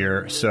election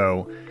year,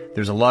 so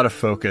there's a lot of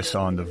focus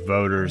on the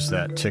voters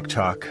that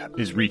TikTok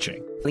is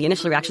reaching. The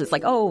initial reaction is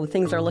like, oh,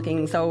 things are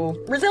looking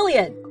so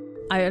resilient.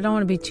 I don't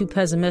want to be too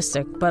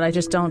pessimistic, but I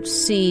just don't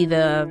see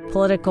the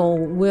political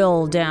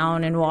will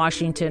down in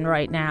Washington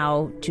right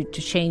now to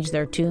change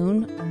their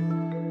tune.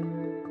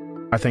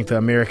 I think the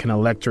American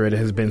electorate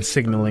has been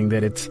signaling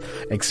that it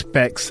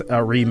expects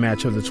a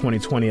rematch of the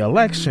 2020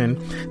 election.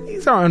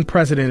 These are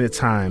unprecedented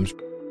times.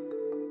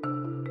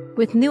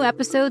 With new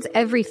episodes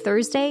every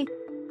Thursday,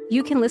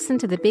 you can listen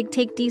to the Big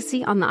Take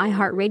DC on the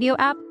iHeartRadio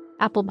app,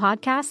 Apple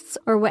Podcasts,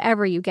 or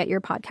wherever you get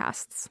your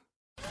podcasts.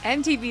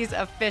 MTV's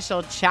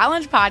official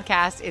Challenge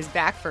podcast is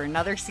back for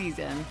another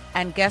season.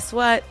 And guess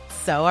what?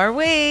 So are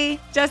we.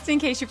 Just in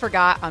case you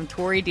forgot, I'm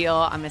Tori Deal.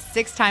 I'm a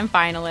 6-time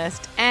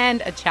finalist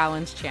and a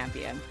Challenge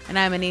champion. And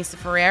I'm Anissa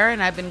Ferreira,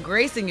 and I've been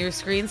gracing your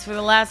screens for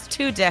the last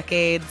 2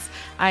 decades.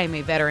 I am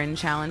a veteran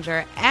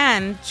challenger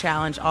and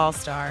Challenge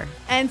All-Star.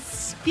 And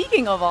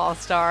speaking of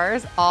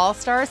All-Stars,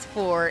 All-Stars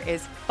 4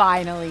 is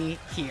finally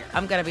here.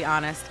 I'm going to be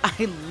honest.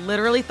 I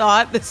literally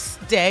thought this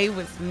day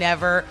was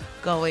never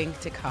going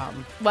to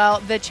come.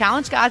 Well, the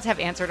Challenge gods have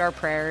answered our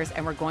prayers,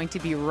 and we're going to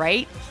be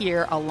right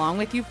here along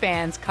with you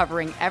fans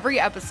covering every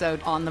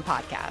episode on the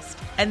podcast.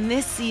 And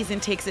this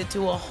season takes it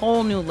to a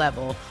whole new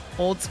level.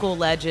 Old school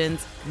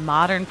legends,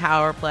 modern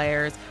power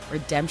players,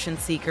 redemption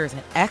seekers,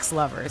 and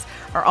ex-lovers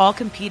are all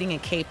competing in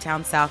Cape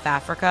Town, South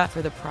Africa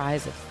for the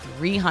prize of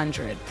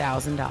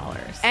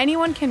 $300,000.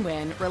 Anyone can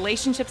win,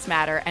 relationships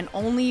matter, and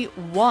only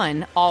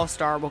one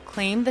All-Star will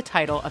claim the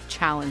title of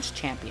Challenge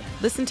champion.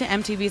 Listen to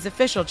MTV's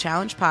official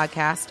Challenge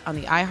podcast on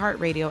the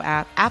iHeartRadio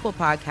app, Apple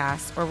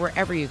Podcasts, or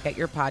wherever you get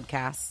your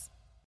podcasts.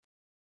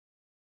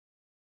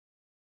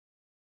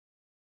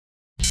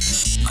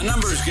 A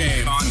numbers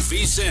game on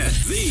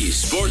VSiN, the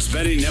sports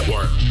betting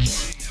network.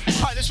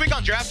 All right, this week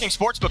on DraftKings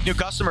Sportsbook, new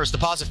customers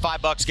deposit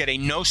 $5, get a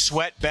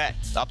no-sweat bet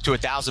up to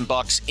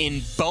 $1,000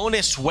 in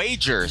bonus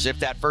wagers if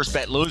that first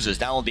bet loses.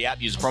 Download the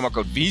app, use the promo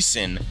code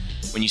VSiN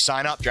when you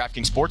sign up.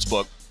 DraftKings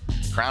Sportsbook,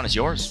 crown is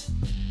yours.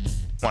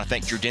 I want to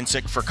thank Drew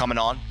Dinsick for coming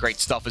on. Great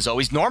stuff as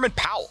always. Norman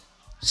Powell,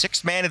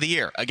 6th man of the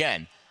year.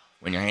 Again,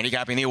 when you're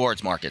handicapping the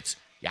awards markets,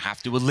 you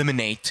have to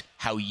eliminate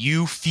how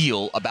you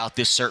feel about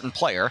this certain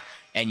player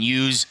and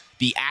use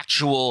the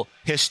actual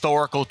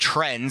historical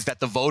trends that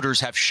the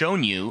voters have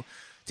shown you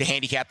to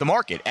handicap the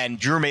market. And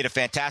Drew made a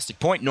fantastic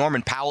point.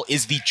 Norman Powell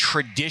is the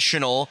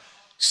traditional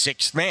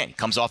 6th man. He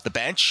comes off the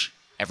bench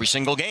every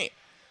single game.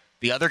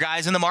 The other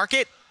guys in the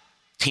market,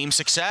 team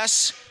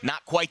success,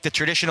 not quite the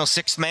traditional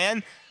 6th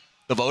man.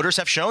 The voters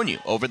have shown you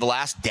over the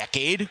last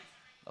decade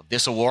of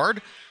this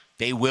award,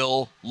 they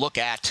will look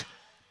at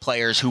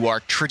players who are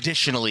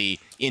traditionally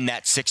in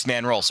that 6th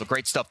man role. So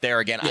great stuff there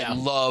again. Yeah. I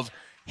love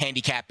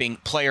handicapping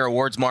player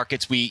awards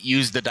markets. We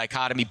use the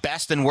dichotomy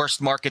best and worst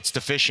markets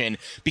to fish in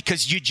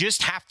because you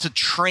just have to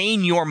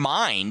train your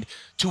mind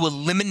to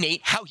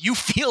eliminate how you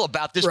feel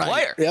about this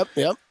player.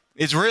 Yep.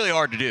 It's really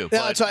hard to do.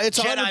 Yeah, but it's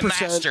Jedi 100%.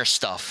 Master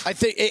stuff. I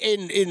think,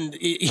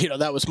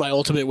 that was my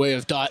ultimate way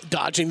of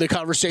dodging the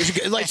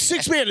conversation. Like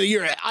 6th man of the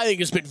year, I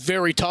think it's been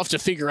very tough to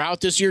figure out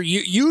this year.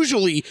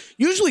 Usually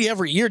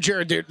every year,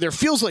 Jared, there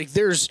feels like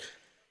there's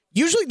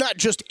usually not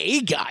just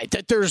a guy,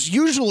 that there's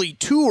usually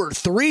 2 or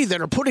 3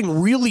 that are putting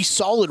really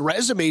solid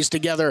resumes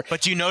together.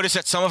 But you notice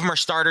that some of them are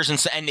starters,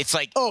 and it's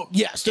like... Oh,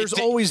 yes, there's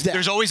always that.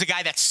 There's always a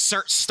guy that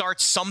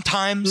starts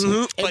sometimes,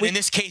 but in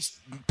this case,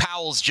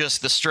 Powell's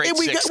just the straight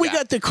six guy.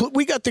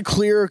 We got the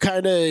clear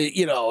kind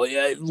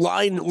of,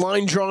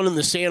 line drawn in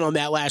the sand on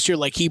that last year,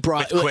 like he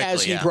brought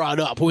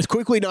up. With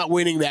Quickly not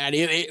winning that,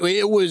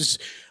 it was...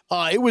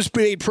 it was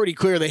made pretty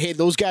clear that, hey,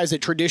 those guys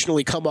that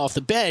traditionally come off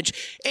the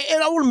bench,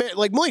 and I would admit,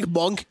 like Malik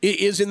Monk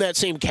is in that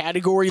same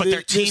category. But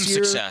their team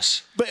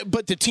success.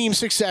 But the team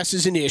success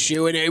is an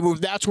issue, and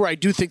that's where I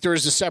do think there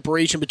is a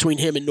separation between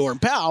him and Norm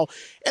Powell.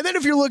 And then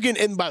if you're looking,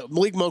 and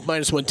Malik Monk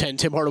minus 110,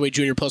 Tim Hardaway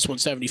Jr. plus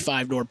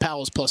 175, Norm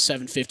Powell is plus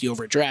 750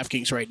 over at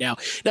DraftKings right now.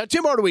 Now,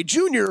 Tim Hardaway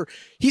Jr.,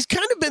 he's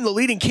kind of been the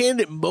leading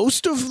candidate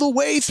most of the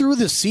way through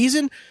the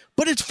season,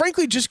 but it's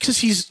frankly just because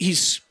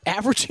he's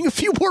averaging a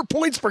few more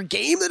points per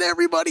game than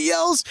everybody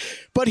else,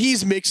 but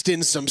he's mixed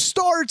in some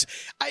starts.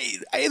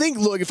 I think,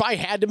 look, if I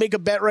had to make a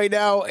bet right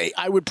now,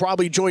 I would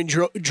probably join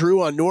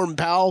Drew on Norman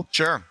Powell.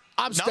 Sure.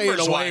 I'm staying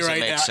away right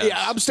now. Sense.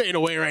 Yeah, I'm staying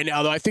away right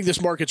now, though. I think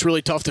this market's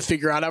really tough to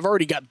figure out. I've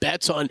got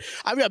bets on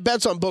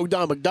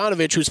Bogdan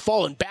Bogdanovic, who's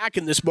fallen back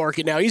in this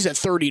market now. He's at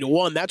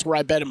 30-1. That's where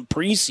I bet him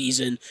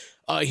preseason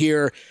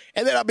here.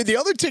 And then, the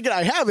other ticket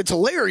I have, it's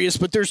hilarious,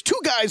 but there's 2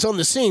 guys on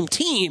the same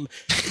team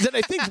that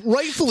I think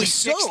rightfully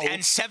so. 6th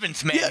and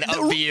 7th man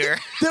of the year.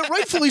 That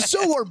rightfully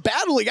so are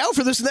battling out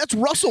for this, and that's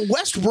Russell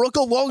Westbrook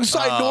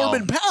alongside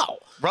Norman Powell.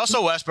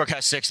 Russell Westbrook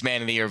has 6th man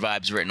of the year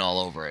vibes written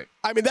all over it.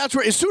 I mean, that's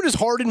where as soon as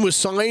Harden was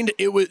signed,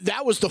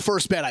 that was the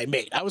first bet I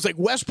made. I was like,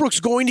 Westbrook's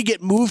going to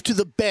get moved to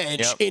the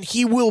bench, and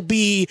he will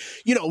be,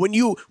 when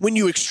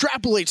you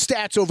extrapolate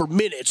stats over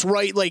minutes,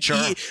 right? Like,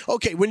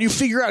 when you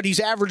figure out he's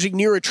averaging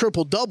near a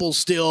triple-double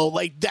still,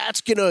 like,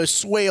 that's going to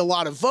sway a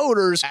lot of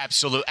voters.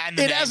 Absolutely. And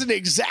it hasn't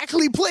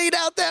exactly played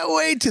out that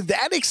way to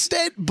that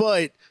extent,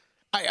 but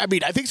I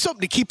mean, I think something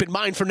to keep in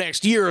mind for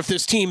next year if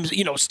this team,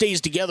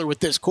 stays together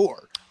with this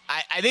core.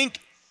 I think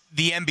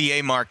the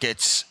NBA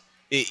markets,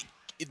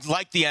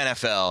 like the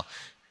NFL,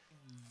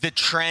 the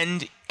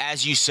trend,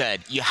 as you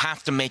said, you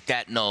have to make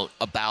that note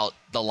about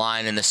the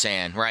line in the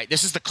sand, right?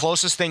 This is the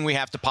closest thing we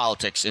have to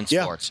politics in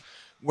sports,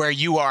 where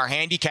you are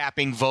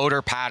handicapping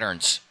voter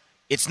patterns.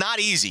 It's not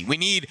easy. We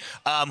need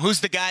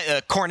who's the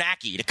guy,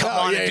 Kornacki, to come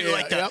on and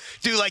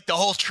do the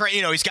whole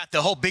train. He's got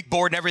the whole big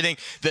board and everything.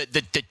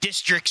 The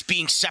districts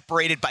being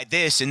separated by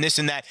this and this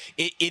and that.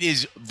 It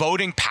is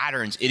voting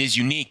patterns. It is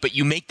unique. But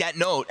you make that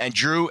note, and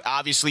Drew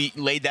obviously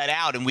laid that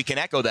out, and we can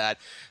echo that.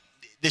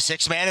 The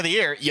 6th man of the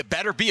year, you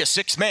better be a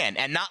 6th man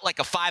and not like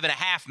a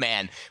 5.5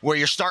 man where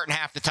you're starting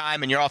half the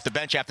time and you're off the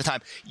bench half the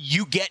time.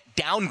 You get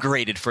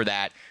downgraded for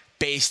that.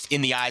 Based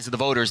in the eyes of the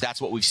voters,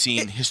 that's what we've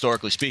seen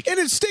historically speaking. And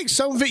it stinks.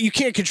 Some of it you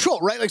can't control,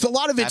 right? Like a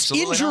lot of its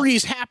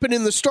injuries happen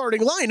in the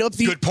starting lineup.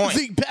 Good point.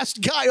 The best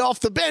guy off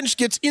the bench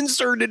gets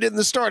inserted in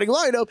the starting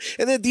lineup,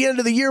 and then at the end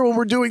of the year when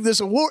we're doing this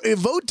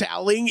vote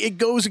tallying, it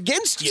goes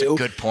against you. That's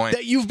a good point.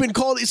 That you've been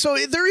called. So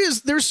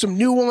there's some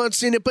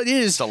nuance in it, but it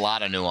is a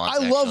lot of nuance.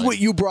 I love what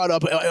you brought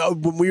up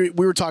when we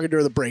were talking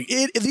during the break.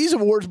 These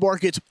awards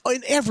markets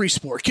in every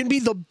sport can be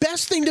the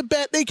best thing to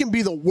bet. They can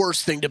be the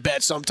worst thing to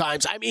bet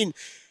sometimes. I mean,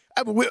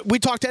 we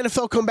talked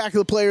NFL comeback of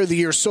the player of the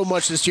year so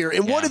much this year,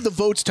 and what did the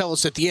votes tell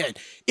us at the end?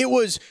 It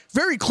was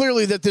very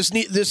clearly that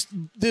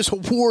this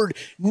award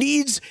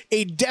needs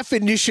a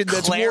definition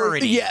that's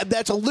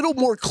that's a little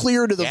more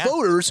clear to the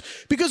voters,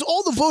 because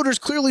all the voters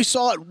clearly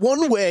saw it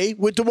one way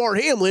with DeMar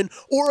Hamlin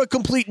or a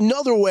complete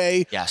another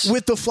way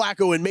with the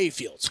Flacco and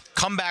Mayfields.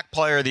 Comeback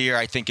player of the year,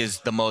 I think, is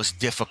the most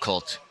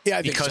difficult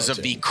because of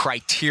the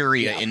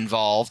criteria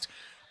involved.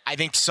 I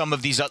think some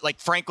of these,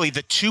 frankly,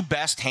 the two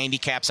best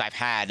handicaps I've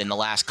had in the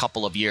last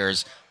couple of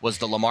years was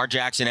the Lamar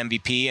Jackson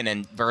MVP and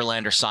then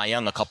Verlander Cy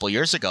Young a couple of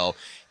years ago.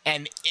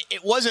 And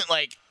it wasn't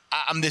like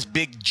I'm this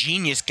big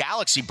genius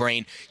galaxy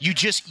brain. You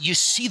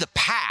see the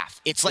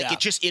path. It's like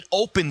it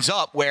opens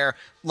up where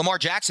Lamar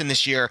Jackson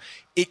this year,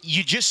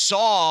 you just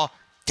saw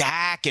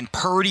Dak and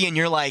Purdy, and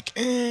you're like,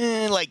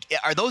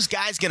 are those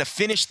guys going to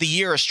finish the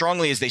year as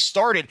strongly as they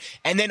started?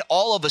 And then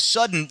all of a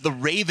sudden, the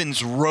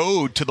Ravens'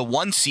 road to the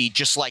 1 seed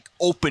just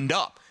opened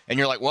up, and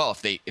you're like, well,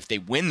 if they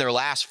win their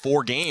last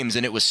 4 games,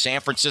 and it was San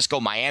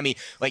Francisco, Miami,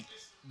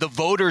 the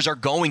voters are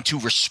going to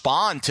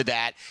respond to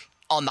that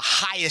on the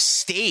highest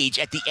stage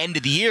at the end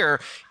of the year,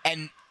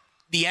 and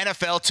the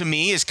NFL to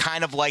me is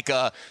kind of like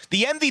the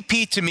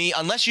MVP to me,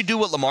 unless you do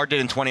what Lamar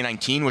did in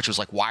 2019, which was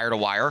wire to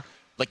wire.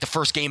 The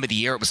first game of the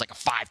year, it was a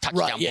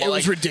 5-touchdown blow. It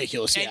was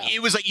ridiculous. And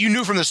it was you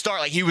knew from the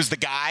start, he was the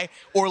guy,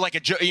 or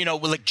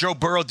Joe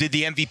Burrow did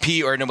the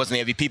MVP, or it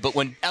wasn't the MVP, but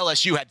when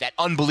LSU had that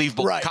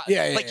unbelievable,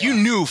 you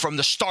knew from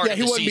the start of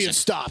the season. He wasn't being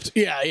stopped.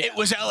 It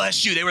was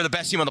LSU. They were the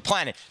best team on the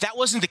planet. That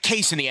wasn't the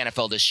case in the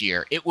NFL this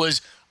year. It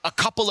was a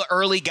couple of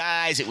early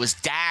guys. It was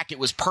Dak. It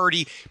was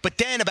Purdy. But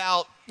then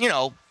about,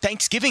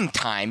 Thanksgiving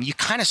time, you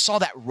kind of saw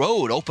that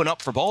road open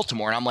up for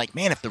Baltimore. And I'm like,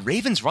 man, if the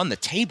Ravens run the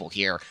table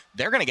here,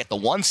 they're going to get the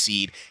 1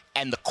 seed.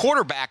 And the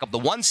quarterback of the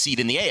 1 seed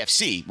in the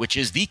AFC, which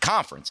is the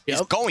conference,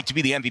 is going to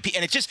be the MVP.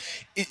 And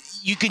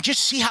you can just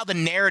see how the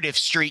narrative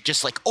street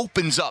just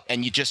opens up,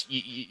 and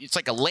it's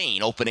like a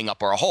lane opening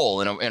up or a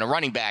hole in a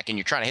running back, and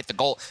you're trying to hit the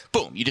goal.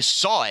 Boom, you just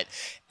saw it.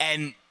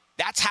 And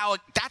that's how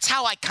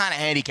I kind of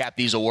handicap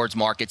these awards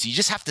markets. You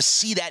just have to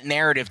see that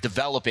narrative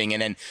developing,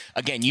 and then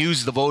again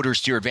use the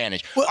voters to your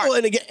advantage. Well,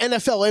 and again,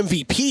 NFL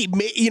MVP,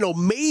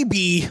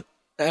 maybe.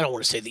 I don't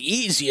want to say the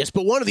easiest,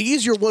 but one of the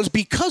easier ones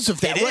because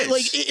of that. I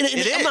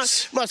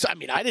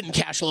didn't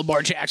cash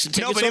Lamar Jackson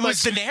tickets. No, but it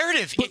was the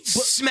narrative. It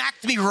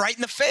smacked me right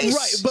in the face.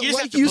 Right, but you just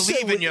have to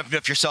believe in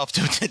yourself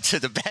to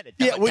the bet.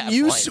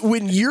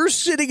 When you're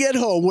sitting at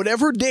home,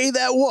 whatever day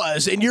that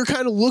was, and you're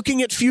kind of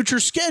looking at future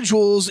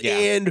schedules,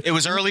 and it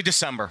was early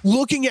December,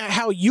 looking at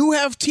how you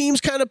have teams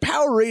kind of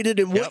power rated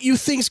and what you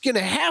think's going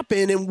to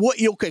happen, and what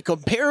you can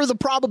compare the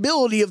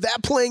probability of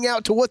that playing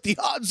out to what the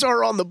odds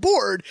are on the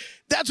board.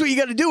 That's what you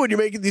got to do when you're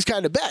making these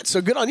kind of bets.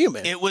 So good on you,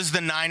 man. It was the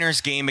Niners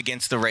game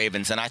against the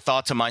Ravens, and I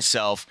thought to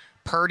myself,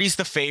 Purdy's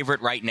the favorite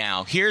right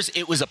now.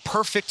 It was a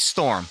perfect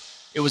storm.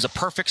 It was a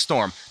perfect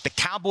storm. The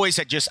Cowboys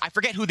had I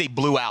forget who they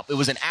blew out. It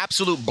was an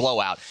absolute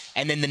blowout.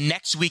 And then the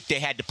next week they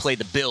had to play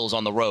the Bills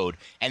on the road.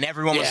 And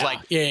everyone was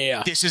like,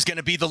 this is going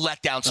to be the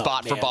letdown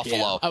spot for Buffalo.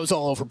 Yeah. I was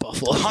all over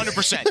Buffalo.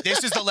 100%.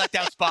 This is the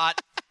letdown spot.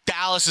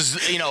 Dallas is,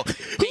 who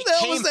the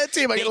hell was that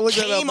team? I got to look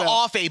that up. They came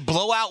off a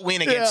blowout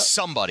win against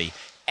somebody.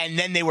 And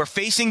then they were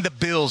facing the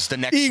Bills the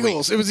next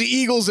Eagles. week. It was the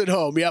Eagles at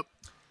home. Yep.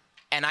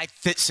 And I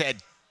said,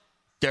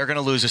 they're going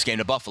to lose this game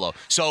to Buffalo.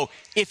 So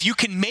if you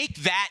can make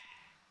that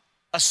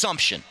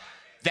assumption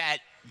that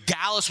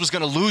Dallas was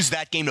going to lose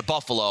that game to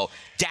Buffalo,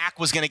 Dak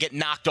was going to get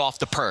knocked off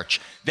the perch,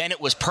 then it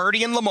was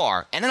Purdy and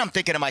Lamar. And then I'm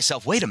thinking to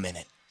myself, wait a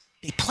minute.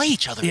 They play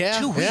each other in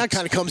 2 weeks. Yeah, it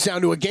kind of comes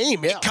down to a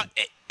game, yeah.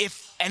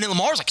 And then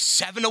Lamar's like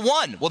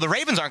 7-1. Well, the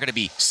Ravens aren't going to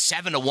be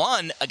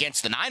 7-1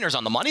 against the Niners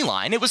on the money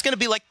line. It was going to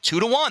be like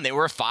 2-1. They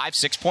were a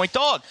 5-6 point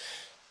dog.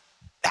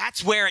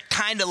 That's where it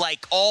kind of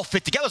like all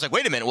fit together. I was like,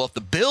 wait a minute. Well, if the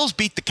Bills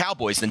beat the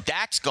Cowboys, then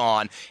Dak's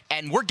gone,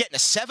 and we're getting a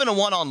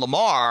 7-1 on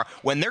Lamar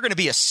when they're going to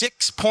be a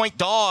 6-point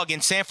dog in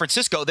San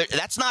Francisco.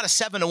 That's not a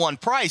 7-1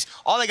 price.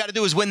 All they got to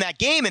do is win that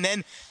game, and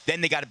then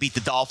they got to beat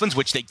the Dolphins,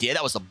 which they did.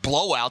 That was a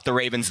blowout. The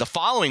Ravens the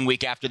following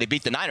week after they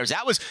beat the Niners.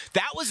 That was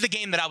the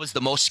game that I was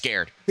the most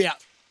scared. Yeah.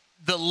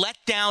 The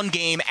letdown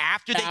game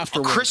afterwards,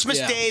 Christmas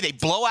yeah. Day, they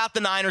blow out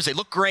the Niners. They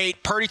look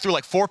great. Purdy threw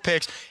like 4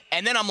 picks.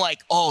 And then I'm like,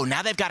 oh,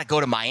 now they've got to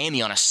go to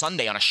Miami on a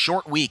Sunday, on a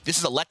short week. This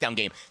is a letdown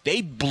game.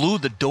 They blew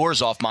the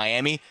doors off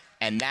Miami,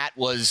 and that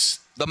was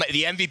the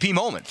MVP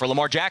moment for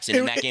Lamar Jackson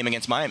in that game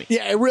against Miami.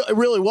 Yeah, it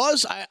really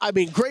was. I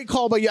mean, great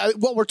call by you.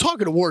 Well, we're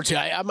talking awards here.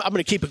 I'm going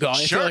to keep it going.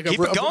 Sure, I feel like keep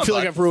it going. I feel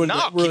like I've ruined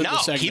the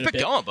segment. Keep it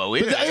going, but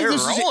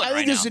I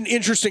think this is an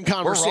interesting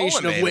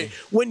conversation of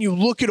when you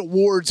look at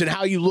awards and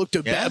how you look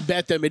to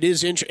bet them. It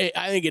is.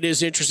 I think it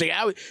is interesting.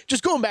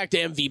 Just going back to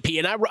MVP,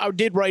 and I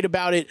did write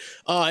about it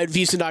at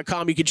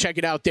VSiN.com. You can check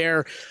it out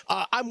there.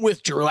 I'm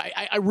with Drew.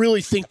 I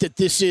really think that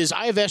this is.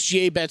 I have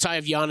SGA bets. I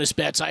have Giannis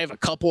bets. I have a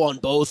couple on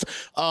both.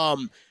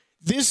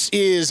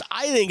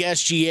 I think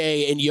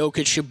SGA and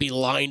Jokic should be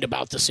lined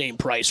about the same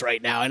price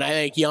right now, and I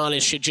think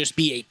Giannis should just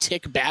be a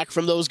tick back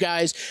from those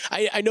guys.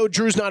 I know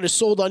Drew's not as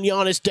sold on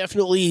Giannis.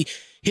 Definitely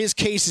his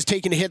case has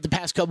taken a hit the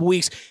past couple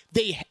weeks.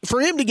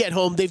 For him to get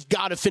home, they've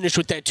got to finish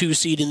with that 2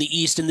 seed in the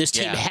East, and this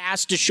team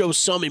has to show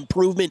some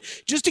improvement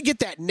just to get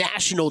that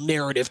national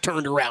narrative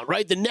turned around,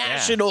 right? The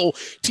national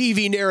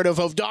TV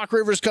narrative of Doc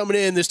Rivers coming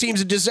in, this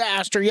team's a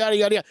disaster, yada,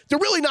 yada, yada. They're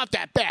really not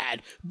that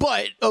bad,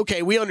 but,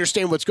 okay, we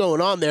understand what's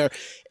going on there.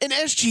 And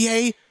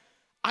SGA,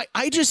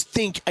 I just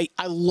think I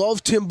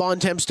love Tim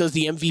Bontemps does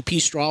the MVP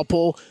straw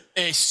poll.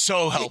 It's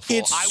so helpful.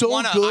 It's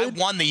so good. I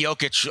won the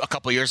Jokic a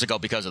couple years ago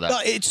because of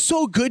that. It's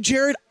so good,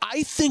 Jared.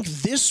 I think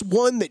this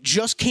one that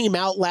just came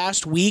out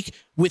last week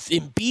with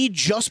Embiid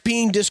just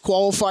being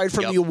disqualified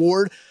from the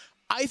award,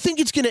 I think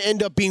it's going to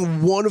end up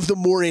being one of the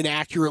more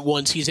inaccurate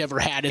ones he's ever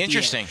had.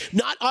 Interesting.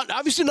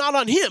 Obviously not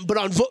on him, but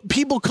on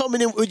people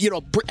coming in,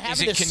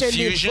 having to send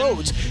in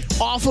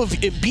votes off of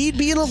Embiid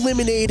being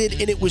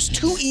eliminated, and it was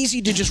too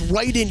easy to just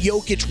write in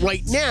Jokic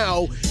right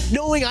now,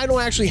 knowing I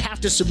don't actually have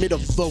to submit a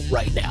vote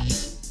right now.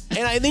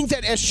 And I think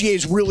that SGA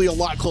is really a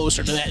lot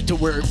closer to that,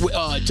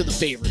 to the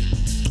favorite.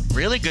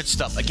 Really good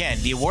stuff. Again,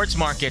 the awards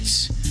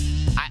markets,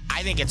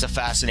 I think it's a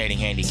fascinating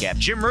handicap.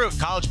 Jim Root,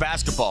 college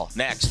basketball.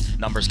 Next,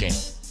 numbers game.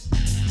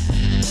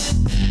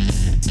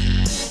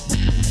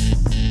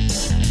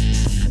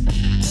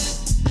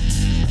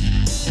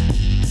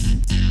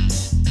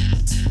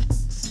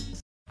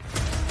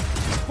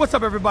 What's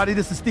up, everybody?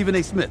 This is Stephen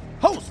A. Smith,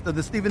 host of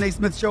the Stephen A.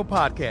 Smith Show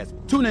podcast.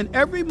 Tune in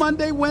every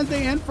Monday,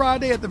 Wednesday, and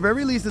Friday at the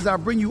very least as I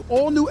bring you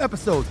all new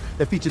episodes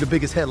that feature the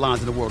biggest headlines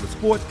in the world of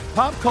sports,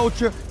 pop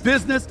culture,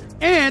 business,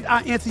 and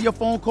I answer your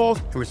phone calls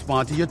and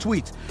respond to your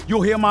tweets.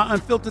 You'll hear my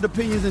unfiltered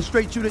opinions and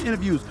straight-shooter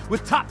interviews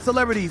with top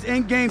celebrities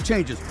and game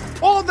changers.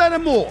 All that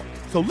and more.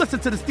 So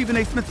listen to the Stephen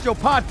A. Smith Show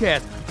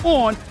podcast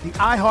on the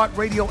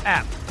iHeartRadio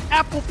app,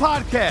 Apple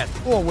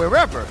Podcasts, or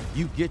wherever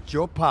you get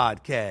your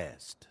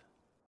podcast.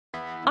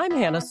 I'm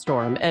Hannah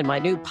Storm, and my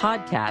new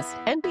podcast,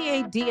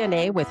 NBA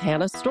DNA with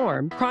Hannah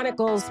Storm,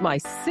 chronicles my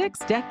 6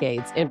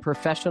 decades in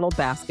professional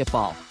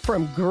basketball.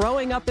 From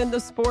growing up in the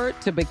sport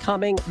to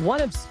becoming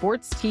one of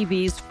sports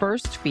TV's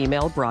first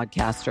female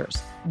broadcasters.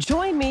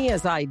 Join me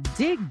as I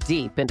dig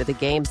deep into the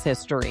game's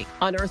history,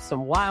 unearth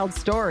some wild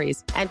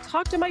stories, and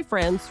talk to my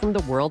friends from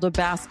the world of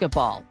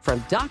basketball,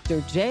 from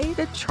Dr. J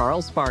to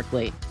Charles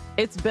Barkley.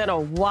 It's been a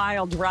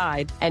wild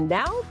ride, and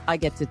now I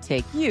get to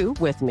take you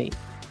with me.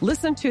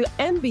 Listen to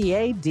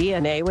NBA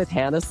DNA with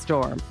Hannah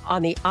Storm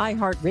on the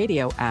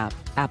iHeartRadio app,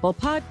 Apple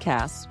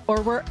Podcasts, or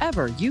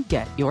wherever you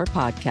get your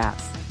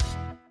podcasts.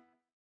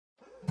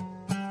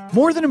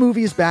 More Than a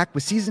Movie is back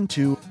with Season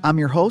 2. I'm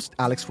your host,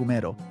 Alex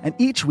Fumero, and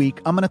each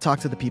week I'm going to talk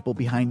to the people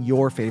behind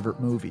your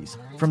favorite movies.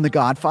 From The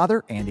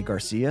Godfather, Andy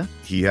Garcia.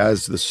 He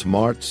has the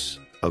smarts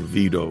of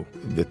Vito,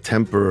 the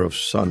temper of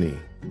Sonny,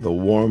 the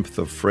warmth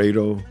of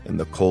Fredo, and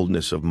the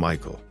coldness of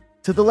Michael.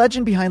 To the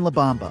legend behind La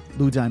Bamba,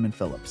 Lou Diamond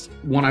Phillips.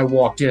 When I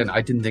walked in,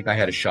 I didn't think I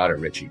had a shot at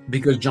Richie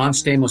because John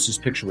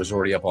Stamos' picture was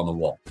already up on the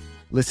wall.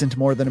 Listen to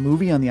More Than a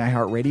Movie on the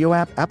iHeartRadio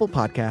app, Apple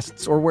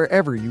Podcasts, or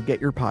wherever you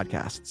get your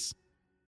podcasts.